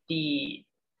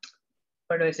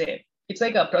what do I say? It's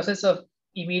like a process of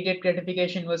immediate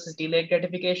gratification versus delayed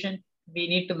gratification. We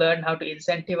need to learn how to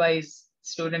incentivize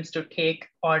students to take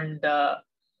on the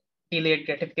delayed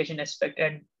gratification aspect.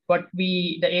 And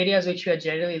the areas which we are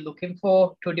generally looking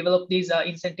for to develop these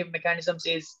incentive mechanisms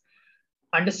is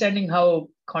understanding how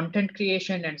content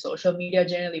creation and social media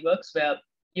generally works, where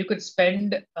you could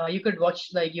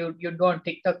watch, like you'd go on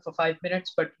TikTok for 5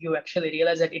 minutes, but you actually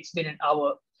realize that it's been an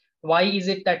hour. Why is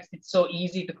it that it's so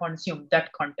easy to consume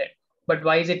that content, but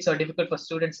why is it so difficult for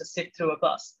students to sit through a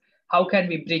class? How can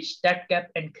we bridge that gap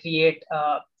and create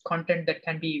content that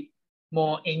can be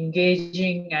more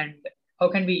engaging, and how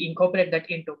can we incorporate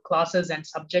that into classes and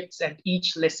subjects and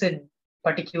each lesson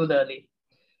particularly?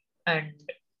 And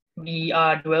we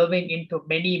are delving into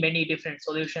many, many different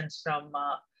solutions, from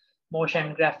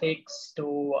motion graphics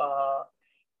to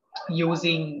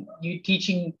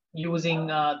teaching using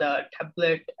the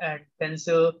tablet and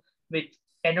pencil with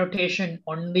annotation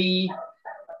only.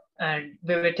 And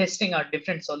we were testing out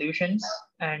different solutions,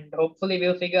 and hopefully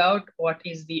we'll figure out what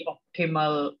is the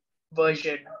optimal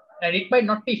version. And it might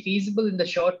not be feasible in the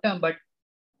short term, but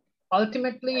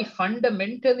ultimately,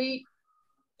 fundamentally,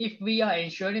 if we are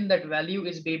ensuring that value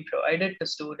is being provided to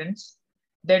students,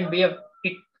 then it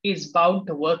is bound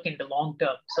to work in the long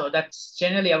term. So that's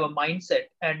generally our mindset,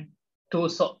 and to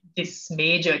solve this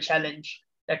major challenge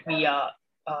that we are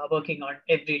working on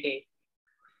every day.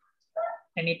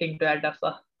 Anything to add,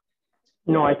 Afla?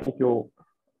 No, I think you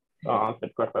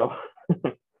answered quite well.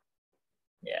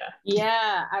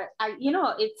 Yeah.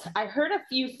 I heard a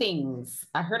few things.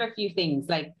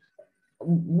 Like,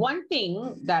 one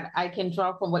thing that I can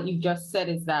draw from what you just said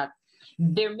is that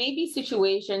there may be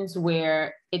situations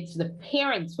where it's the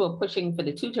parents who are pushing for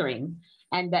the tutoring,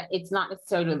 and that it's not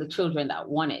necessarily the children that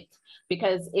want it.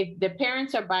 Because if the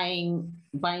parents are buying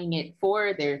it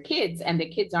for their kids and the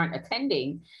kids aren't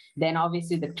attending, then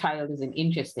obviously the child isn't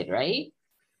interested, right?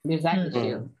 There's that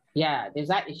issue. Yeah, there's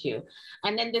that issue.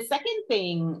 And then the second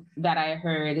thing that I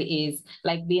heard is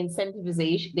like the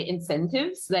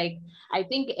incentives. Like, I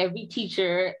think every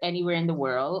teacher anywhere in the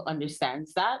world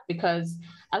understands that, because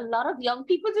a lot of young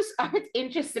people just aren't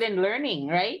interested in learning,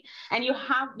 right? And you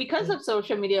have, because of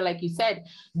social media, like you said,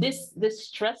 this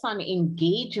stress on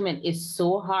engagement is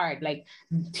so hard. Like,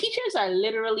 teachers are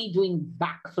literally doing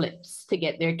backflips to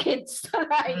get their kids to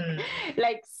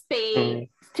stay,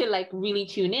 to like really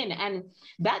tune in. And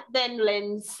that then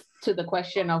lends to the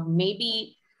question of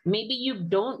maybe you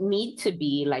don't need to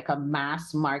be like a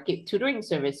mass market tutoring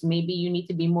service. Maybe you need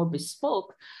to be more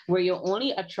bespoke, where you're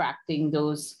only attracting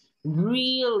those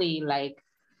really like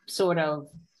sort of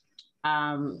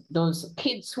those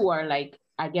kids who are like,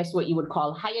 I guess what you would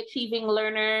call high achieving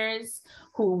learners,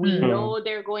 who we know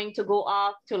they're going to go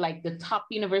off to like the top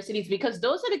universities, because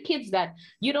those are the kids that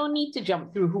you don't need to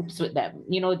jump through hoops with them.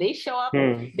 You know, they show up,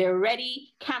 they're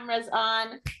ready, cameras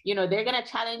on, you know, they're going to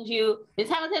challenge you. Ms.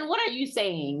 Hamilton, what are you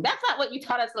saying? That's not what you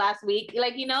taught us last week.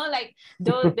 Like, you know, like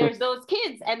there's those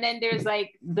kids. And then there's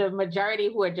like the majority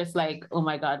who are just like, oh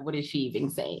my God, what is she even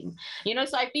saying? You know,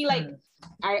 so I feel like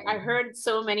I heard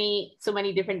so many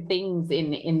different things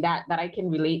in that I can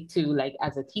relate to, like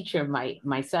as a teacher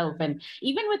myself. And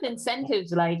even with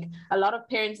incentives, like a lot of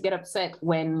parents get upset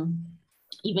when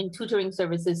even tutoring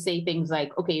services say things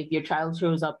like, okay, if your child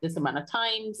shows up this amount of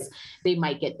times, they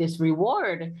might get this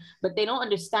reward, but they don't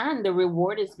understand the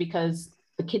reward is because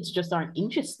the kids just aren't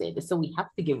interested. So we have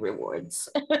to give rewards,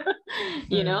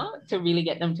 you know, to really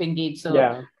get them to engage. So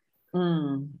yeah.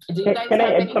 Do you guys have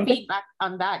any feedback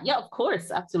on that? Yeah, of course.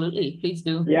 Absolutely. Please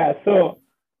do. Yeah. So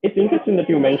it's interesting that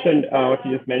you mentioned what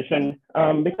you just mentioned,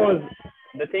 because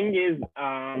the thing is,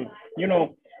 you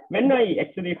know, when I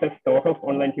actually first thought of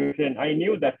online tuition, I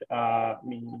knew that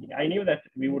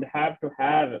we would have to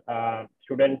have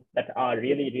students that are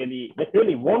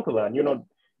really want to learn, you know,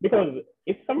 because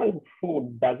if someone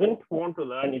who doesn't want to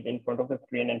learn is in front of the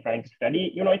screen and trying to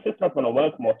study, you know, it's just not going to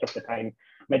work most of the time,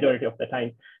 majority of the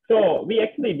time. So we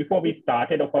actually, before we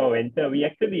started off our venture, we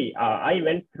actually, I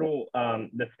went through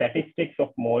the statistics of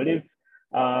Maldives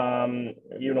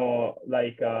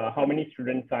like how many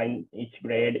students are in each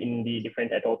grade in the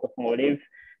different atolls of Maldives.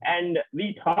 And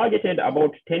we targeted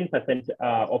about 10%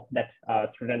 of that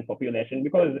student population,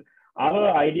 because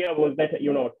our idea was that,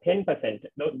 10%,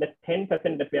 that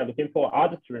 10% that we are looking for are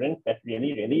the students that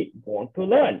really, really want to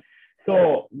learn.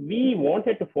 So we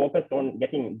wanted to focus on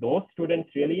getting those students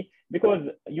really, because,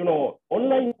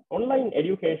 online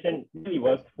education really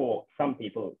works for some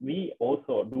people. We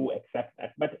also do accept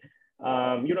that, but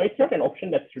it's not an option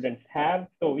that students have.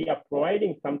 So we are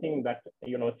providing something that,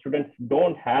 students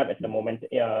don't have at the moment,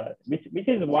 which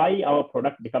is why our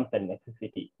product becomes a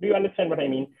necessity. Do you understand what I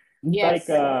mean? Yes.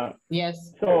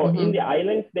 Yes. So in the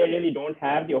islands, they really don't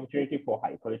have the opportunity for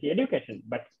high quality education,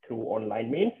 but through online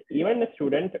means, even a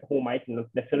student who might not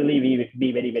necessarily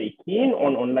be very, very keen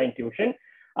on online tuition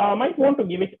might want to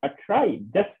give it a try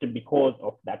just because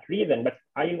of that reason. But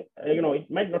it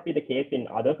might not be the case in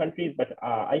other countries, but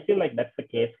I feel like that's the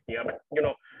case here. But,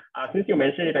 since you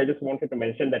mentioned it, I just wanted to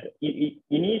mention that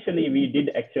initially we did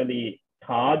actually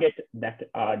target that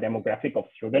demographic of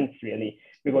students really,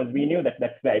 because we knew that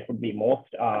that's where it would be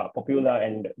most popular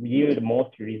and yield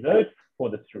most results for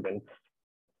the students.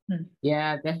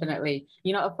 Yeah, definitely.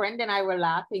 A friend and I were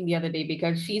laughing the other day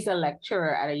because she's a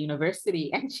lecturer at a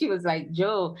university, and she was like,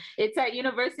 Joe, it's at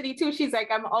university too. She's like,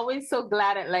 I'm always so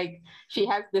glad at, like, she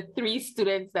has the 3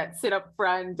 students that sit up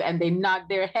front and they nod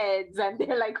their heads and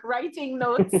they're like writing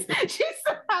notes. She's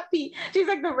so happy. She's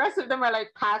like, the rest of them are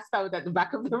like passed out at the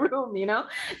back of the room,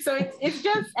 So it's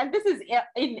just, and this is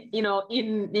in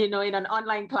an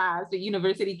online class with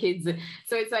university kids.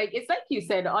 So it's like you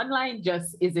said, online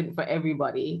just isn't for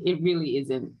everybody. It really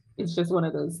isn't. It's just one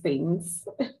of those things.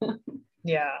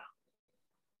 Yeah,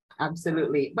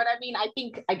 absolutely. But I mean, I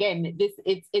think again,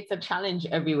 it's a challenge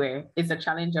everywhere. It's a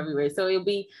challenge everywhere. So it'll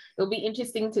be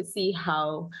interesting to see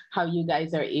how you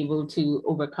guys are able to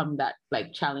overcome that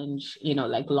like challenge,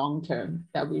 like long term.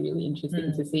 That'll be really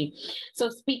interesting to see. So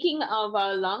speaking of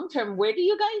long term, where do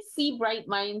you guys see Bright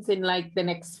Minds in like the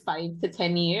next 5 to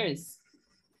 10 years?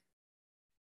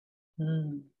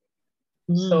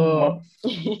 So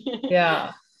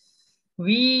yeah,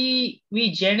 we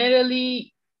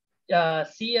generally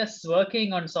see us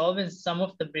working on solving some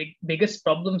of the biggest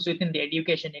problems within the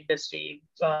education industry,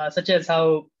 such as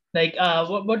how, like,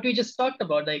 what we just talked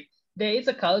about, like there is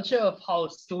a culture of how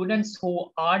students who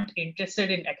aren't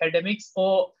interested in academics,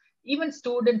 or even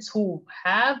students who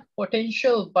have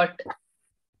potential but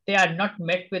they are not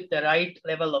met with the right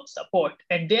level of support,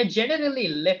 and they're generally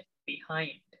left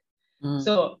behind.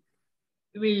 So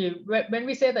when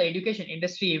we say the education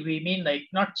industry, we mean like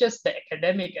not just the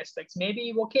academic aspects,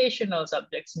 maybe vocational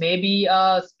subjects, maybe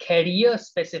career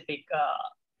specific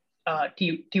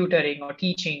tutoring or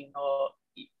teaching or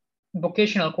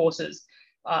vocational courses.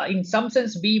 In some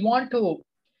sense, we want to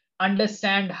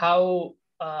understand how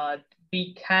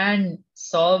we can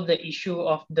solve the issue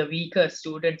of the weaker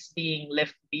students being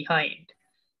left behind.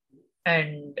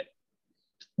 And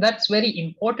that's very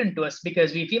important to us,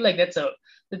 because we feel like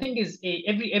the thing is,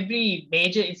 every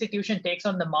major institution takes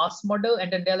on the mass model,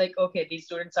 and then they're like, okay, these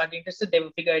students aren't interested, they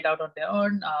will figure it out on their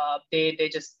own. They're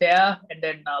just there, and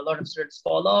then a lot of students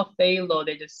fall off, fail, or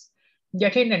they just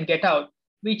get in and get out,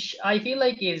 which I feel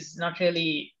like is not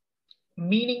really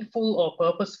meaningful or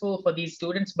purposeful for these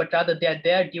students, but rather they're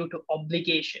there due to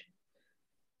obligation.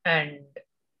 And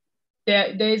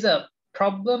there is a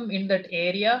problem in that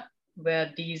area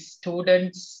where these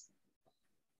students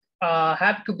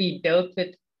have to be dealt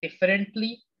with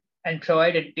differently and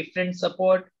provided different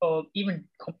support, or even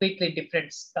completely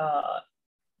different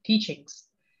teachings.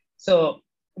 So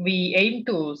we aim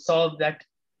to solve that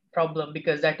problem,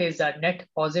 because that is a net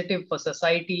positive for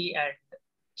society and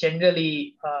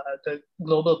generally the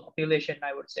global population,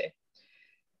 I would say.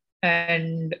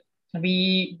 And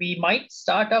we might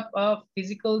start up a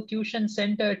physical tuition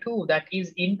center too. That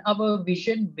is in our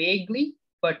vision vaguely,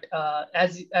 but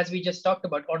as we just talked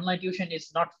about, online tuition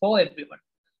is not for everyone.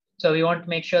 So we want to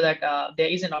make sure that there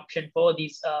is an option for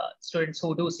these students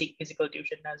who do seek physical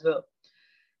tuition as well.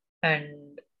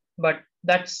 But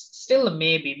that's still a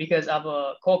maybe, because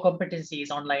our core competency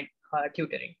is online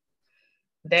tutoring.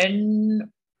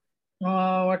 Then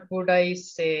what would I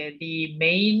say? The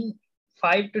main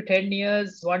 5 to 10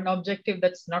 years, one objective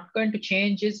that's not going to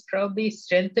change is probably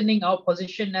strengthening our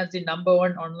position as the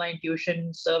 #1 online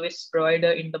tuition service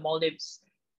provider in the Maldives.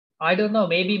 I don't know,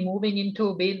 maybe moving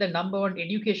into being the #1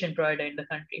 education provider in the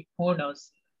country. Who knows?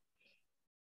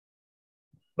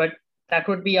 But that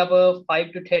would be our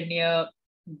 5 to 10 year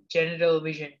general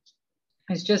vision.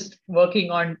 It's just working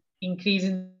on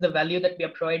increasing the value that we are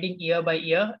providing year by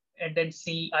year, and then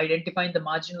identifying the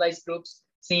marginalized groups,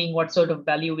 seeing what sort of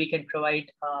value we can provide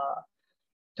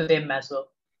to them as well.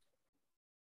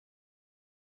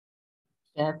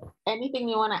 Yeah. Anything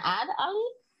you want to add, Ali?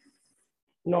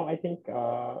 No, I think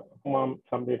Mom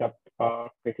summed it up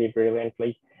pretty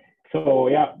brilliantly. So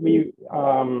yeah,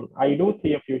 I do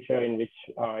see a future in which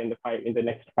in the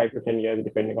next 5 to 10 years,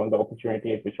 depending on the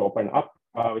opportunities which open up,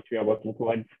 which we are working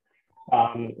towards,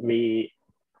 we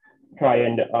try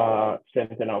and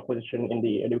strengthen our position in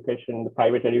the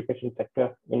private education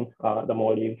sector in the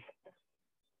Maldives.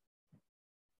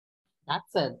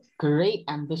 That's a great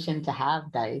ambition to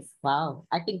have, guys. Wow.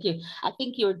 I think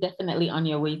you're definitely on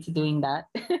your way to doing that.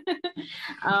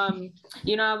 I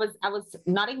was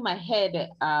nodding my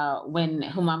head when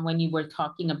Humam, when you were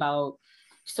talking about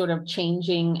sort of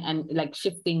changing and like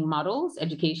shifting models,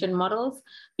 education models,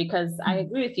 because I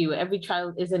agree with you, every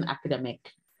child isn't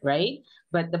academic, right?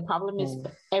 But the problem is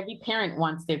every parent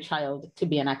wants their child to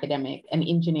be an academic, an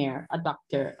engineer, a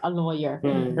doctor, a lawyer,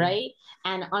 right?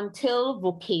 And until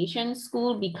vocation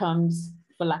school becomes,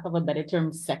 for lack of a better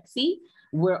term, sexy,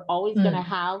 we're always going to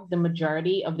have the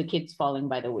majority of the kids falling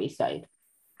by the wayside.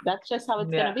 That's just how it's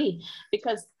going to be,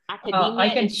 because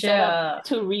academia is set up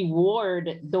to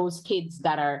reward those kids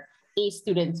that are A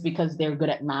students because they're good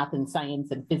at math and science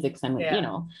and physics and,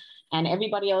 and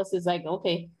everybody else is like,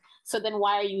 okay, so then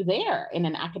why are you there in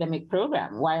an academic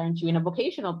program? Why aren't you in a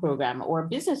vocational program or a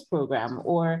business program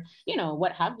or,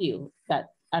 what have you? That,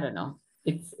 I don't know.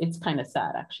 It's kind of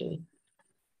sad, actually.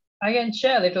 I can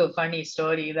share a little funny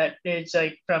story that is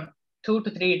like from 2 to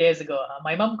 3 days ago.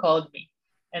 My mom called me,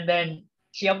 and then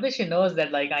she obviously knows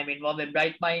that like I'm involved in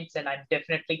Bright Minds and I'm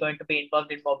definitely going to be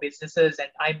involved in more businesses, and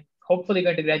I'm hopefully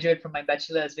going to graduate from my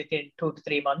bachelor's within 2 to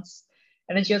 3 months.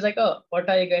 And then she was like, oh, what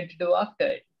are you going to do after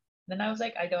it? Then I was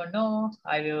like, I don't know.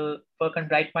 I will work on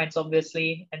Bright Minds,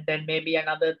 obviously, and then maybe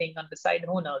another thing on the side,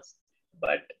 who knows?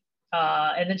 But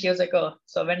and then she was like, oh,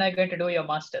 so when are you going to do your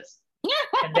master's?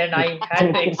 And then I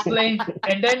had to explain,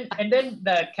 and then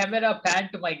the camera panned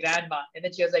to my grandma, and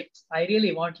then she was like, I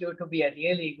really want you to be a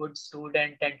really good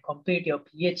student and complete your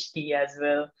PhD as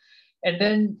well. And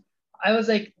then I was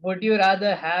like, would you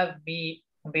rather have me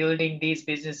building these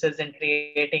businesses and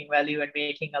creating value and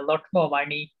making a lot more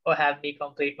money, or have me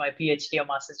complete my PhD or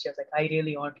master's? She was like, I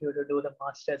really want you to do the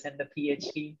master's and the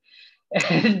PhD.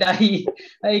 And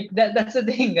that's the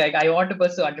thing. Like, I want to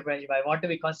pursue entrepreneurship. I want to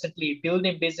be constantly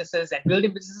building businesses, and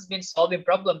building businesses means solving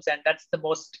problems, and that's the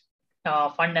most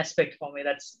fun aspect for me.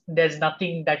 There's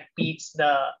nothing that beats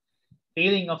the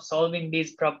feeling of solving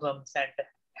these problems and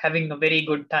having a very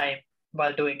good time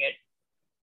while doing it.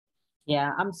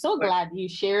 Yeah, I'm so glad you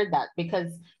shared that,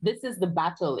 because this is the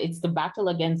battle. It's the battle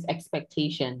against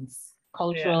expectations,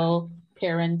 cultural,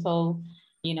 parental.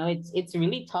 It's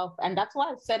really tough. And that's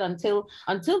why I've said until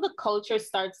the culture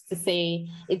starts to say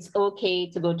it's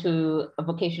okay to go to a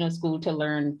vocational school to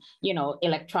learn,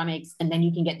 electronics, and then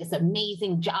you can get this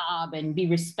amazing job and be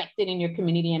respected in your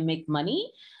community and make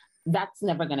money, that's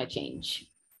never going to change.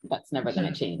 That's never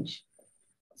going to change.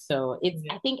 So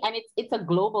I think, and it's a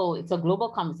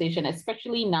global conversation,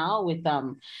 especially now with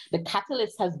the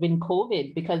catalyst has been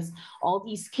COVID, because all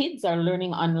these kids are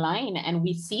learning online and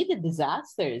we see the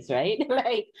disasters, right?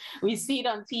 Like we see it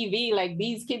on TV, like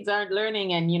these kids aren't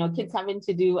learning, and kids having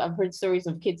to do, I've heard stories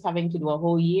of kids having to do a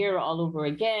whole year all over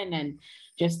again and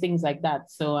just things like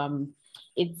that. So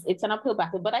it's an uphill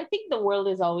battle, but I think the world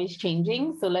is always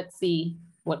changing. So let's see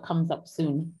what comes up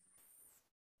soon.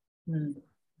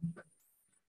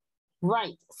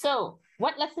 Right. So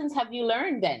what lessons have you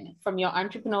learned then from your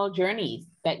entrepreneurial journeys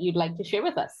that you'd like to share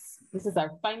with us? This is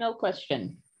our final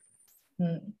question.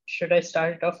 Should I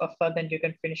start it off, Afad, then you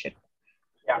can finish it?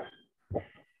 Yeah.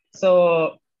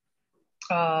 So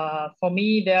for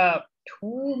me, there are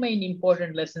 2 main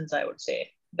important lessons, I would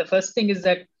say. The first thing is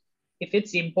that if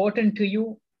it's important to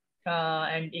you,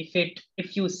 and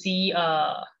if you see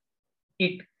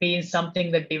it being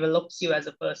something that develops you as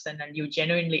a person and you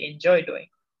genuinely enjoy doing,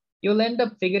 you'll end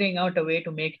up figuring out a way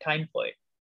to make time for it.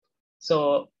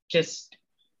 So just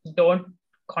don't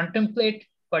contemplate,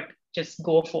 but just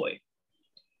go for it.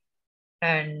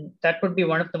 And that would be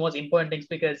one of the most important things,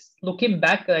 because looking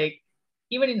back, like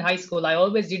even in high school, I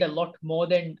always did a lot more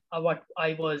than what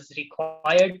I was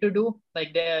required to do.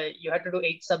 Like you had to do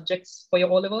 8 subjects for your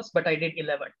O-levels, but I did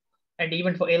 11. And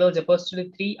even for A-levels, you're supposed to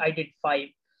do 3, I did 5.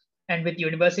 And with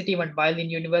university, while in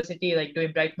university, like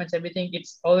doing Bright Minds, everything,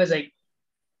 it's always like,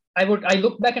 I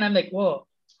look back and I'm like, whoa,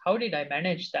 how did I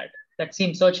manage that? That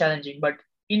seems so challenging. But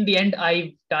in the end,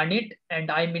 I've done it and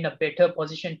I'm in a better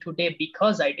position today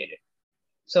because I did it.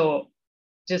 So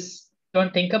just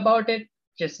don't think about it.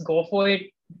 Just go for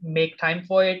it. Make time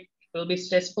for it. It will be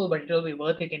stressful, but it will be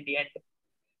worth it in the end.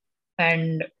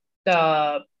 And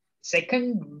the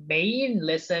second main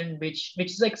lesson, which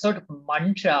is like sort of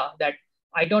mantra that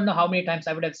I don't know how many times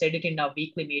I would have said it in our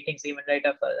weekly meetings, even right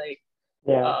after, like,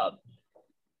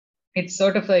 it's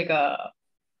sort of like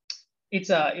it's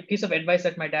a piece of advice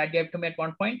that my dad gave to me at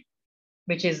one point,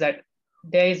 which is that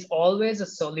there is always a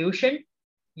solution.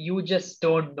 You just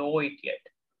don't know it yet.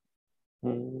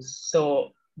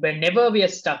 So whenever we are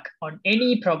stuck on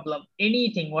any problem,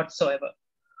 anything whatsoever,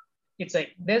 it's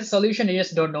like there's a solution, you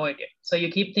just don't know it yet. So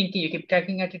you keep thinking, you keep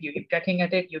tracking at it, you keep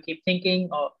thinking,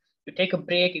 or you take a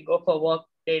break, you go for a walk,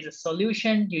 there's a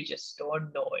solution, you just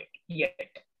don't know it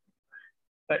yet.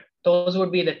 But those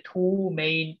would be the two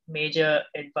major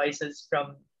advices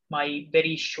from my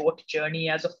very short journey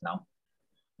as of now,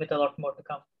 with a lot more to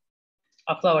come.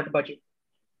 Afla, what about you?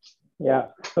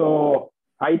 Yeah, so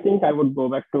I think I would go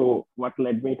back to what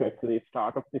led me to actually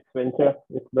start off this venture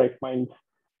with Bright Minds.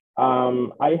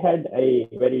 I had a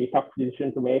very tough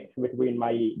decision to make between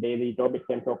my daily job. It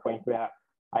came to a point where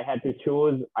I had to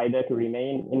choose either to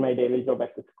remain in my daily job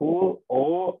at the school,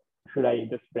 or should I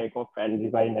just break off and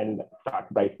resign and start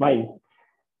Bright Minds.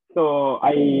 So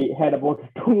I had about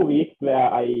 2 weeks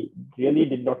where I really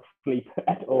did not sleep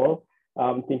at all,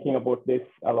 thinking about this,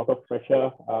 a lot of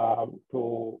pressure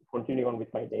to continue on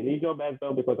with my daily job as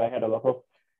well, because I had a lot of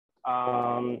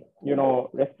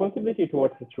responsibility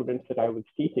towards the students that I was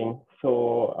teaching.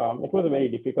 So it was a very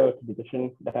difficult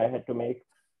decision that I had to make.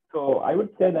 So I would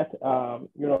say that,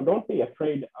 don't be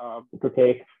afraid to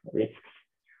take risks,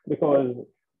 because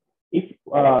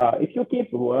if you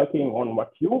keep working on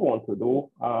what you want to do,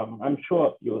 I'm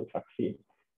sure you'll succeed.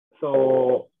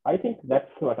 So I think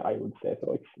that's what I would say.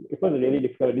 So it was a really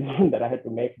difficult decision that I had to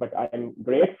make, but I'm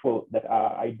grateful that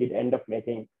I did end up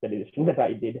making the decision that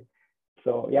I did.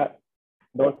 So yeah,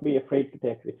 don't be afraid to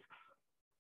take risks.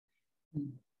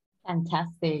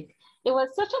 Fantastic. It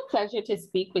was such a pleasure to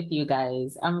speak with you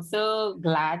guys. I'm so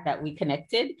glad that we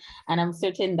connected, and I'm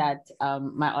certain that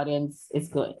my audience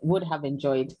would have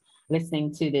enjoyed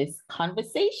listening to this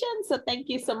conversation. So thank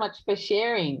you so much for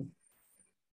sharing.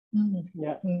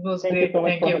 Yeah, it was great.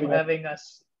 Thank you for having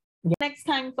us. Next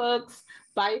time, folks.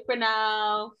 Bye for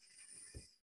now.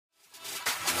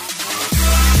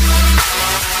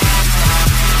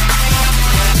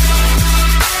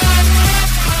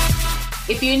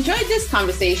 If you enjoyed this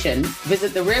conversation,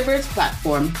 visit the Rarebirds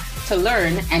platform to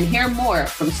learn and hear more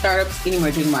from startups in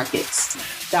emerging markets.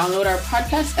 Download our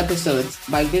podcast episodes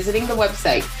by visiting the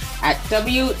website at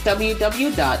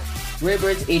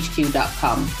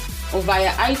www.rarebirdshq.com or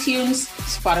via iTunes,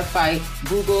 Spotify,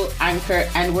 Google, Anchor,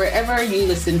 and wherever you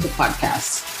listen to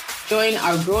podcasts. Join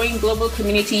our growing global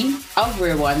community of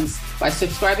Rare Ones by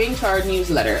subscribing to our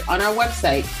newsletter on our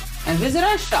website, and visit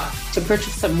our shop to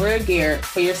purchase some rare gear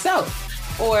for yourself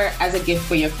or as a gift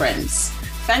for your friends.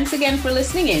 Thanks again for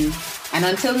listening in, and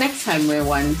until next time, Rare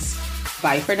Ones,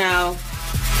 bye for now.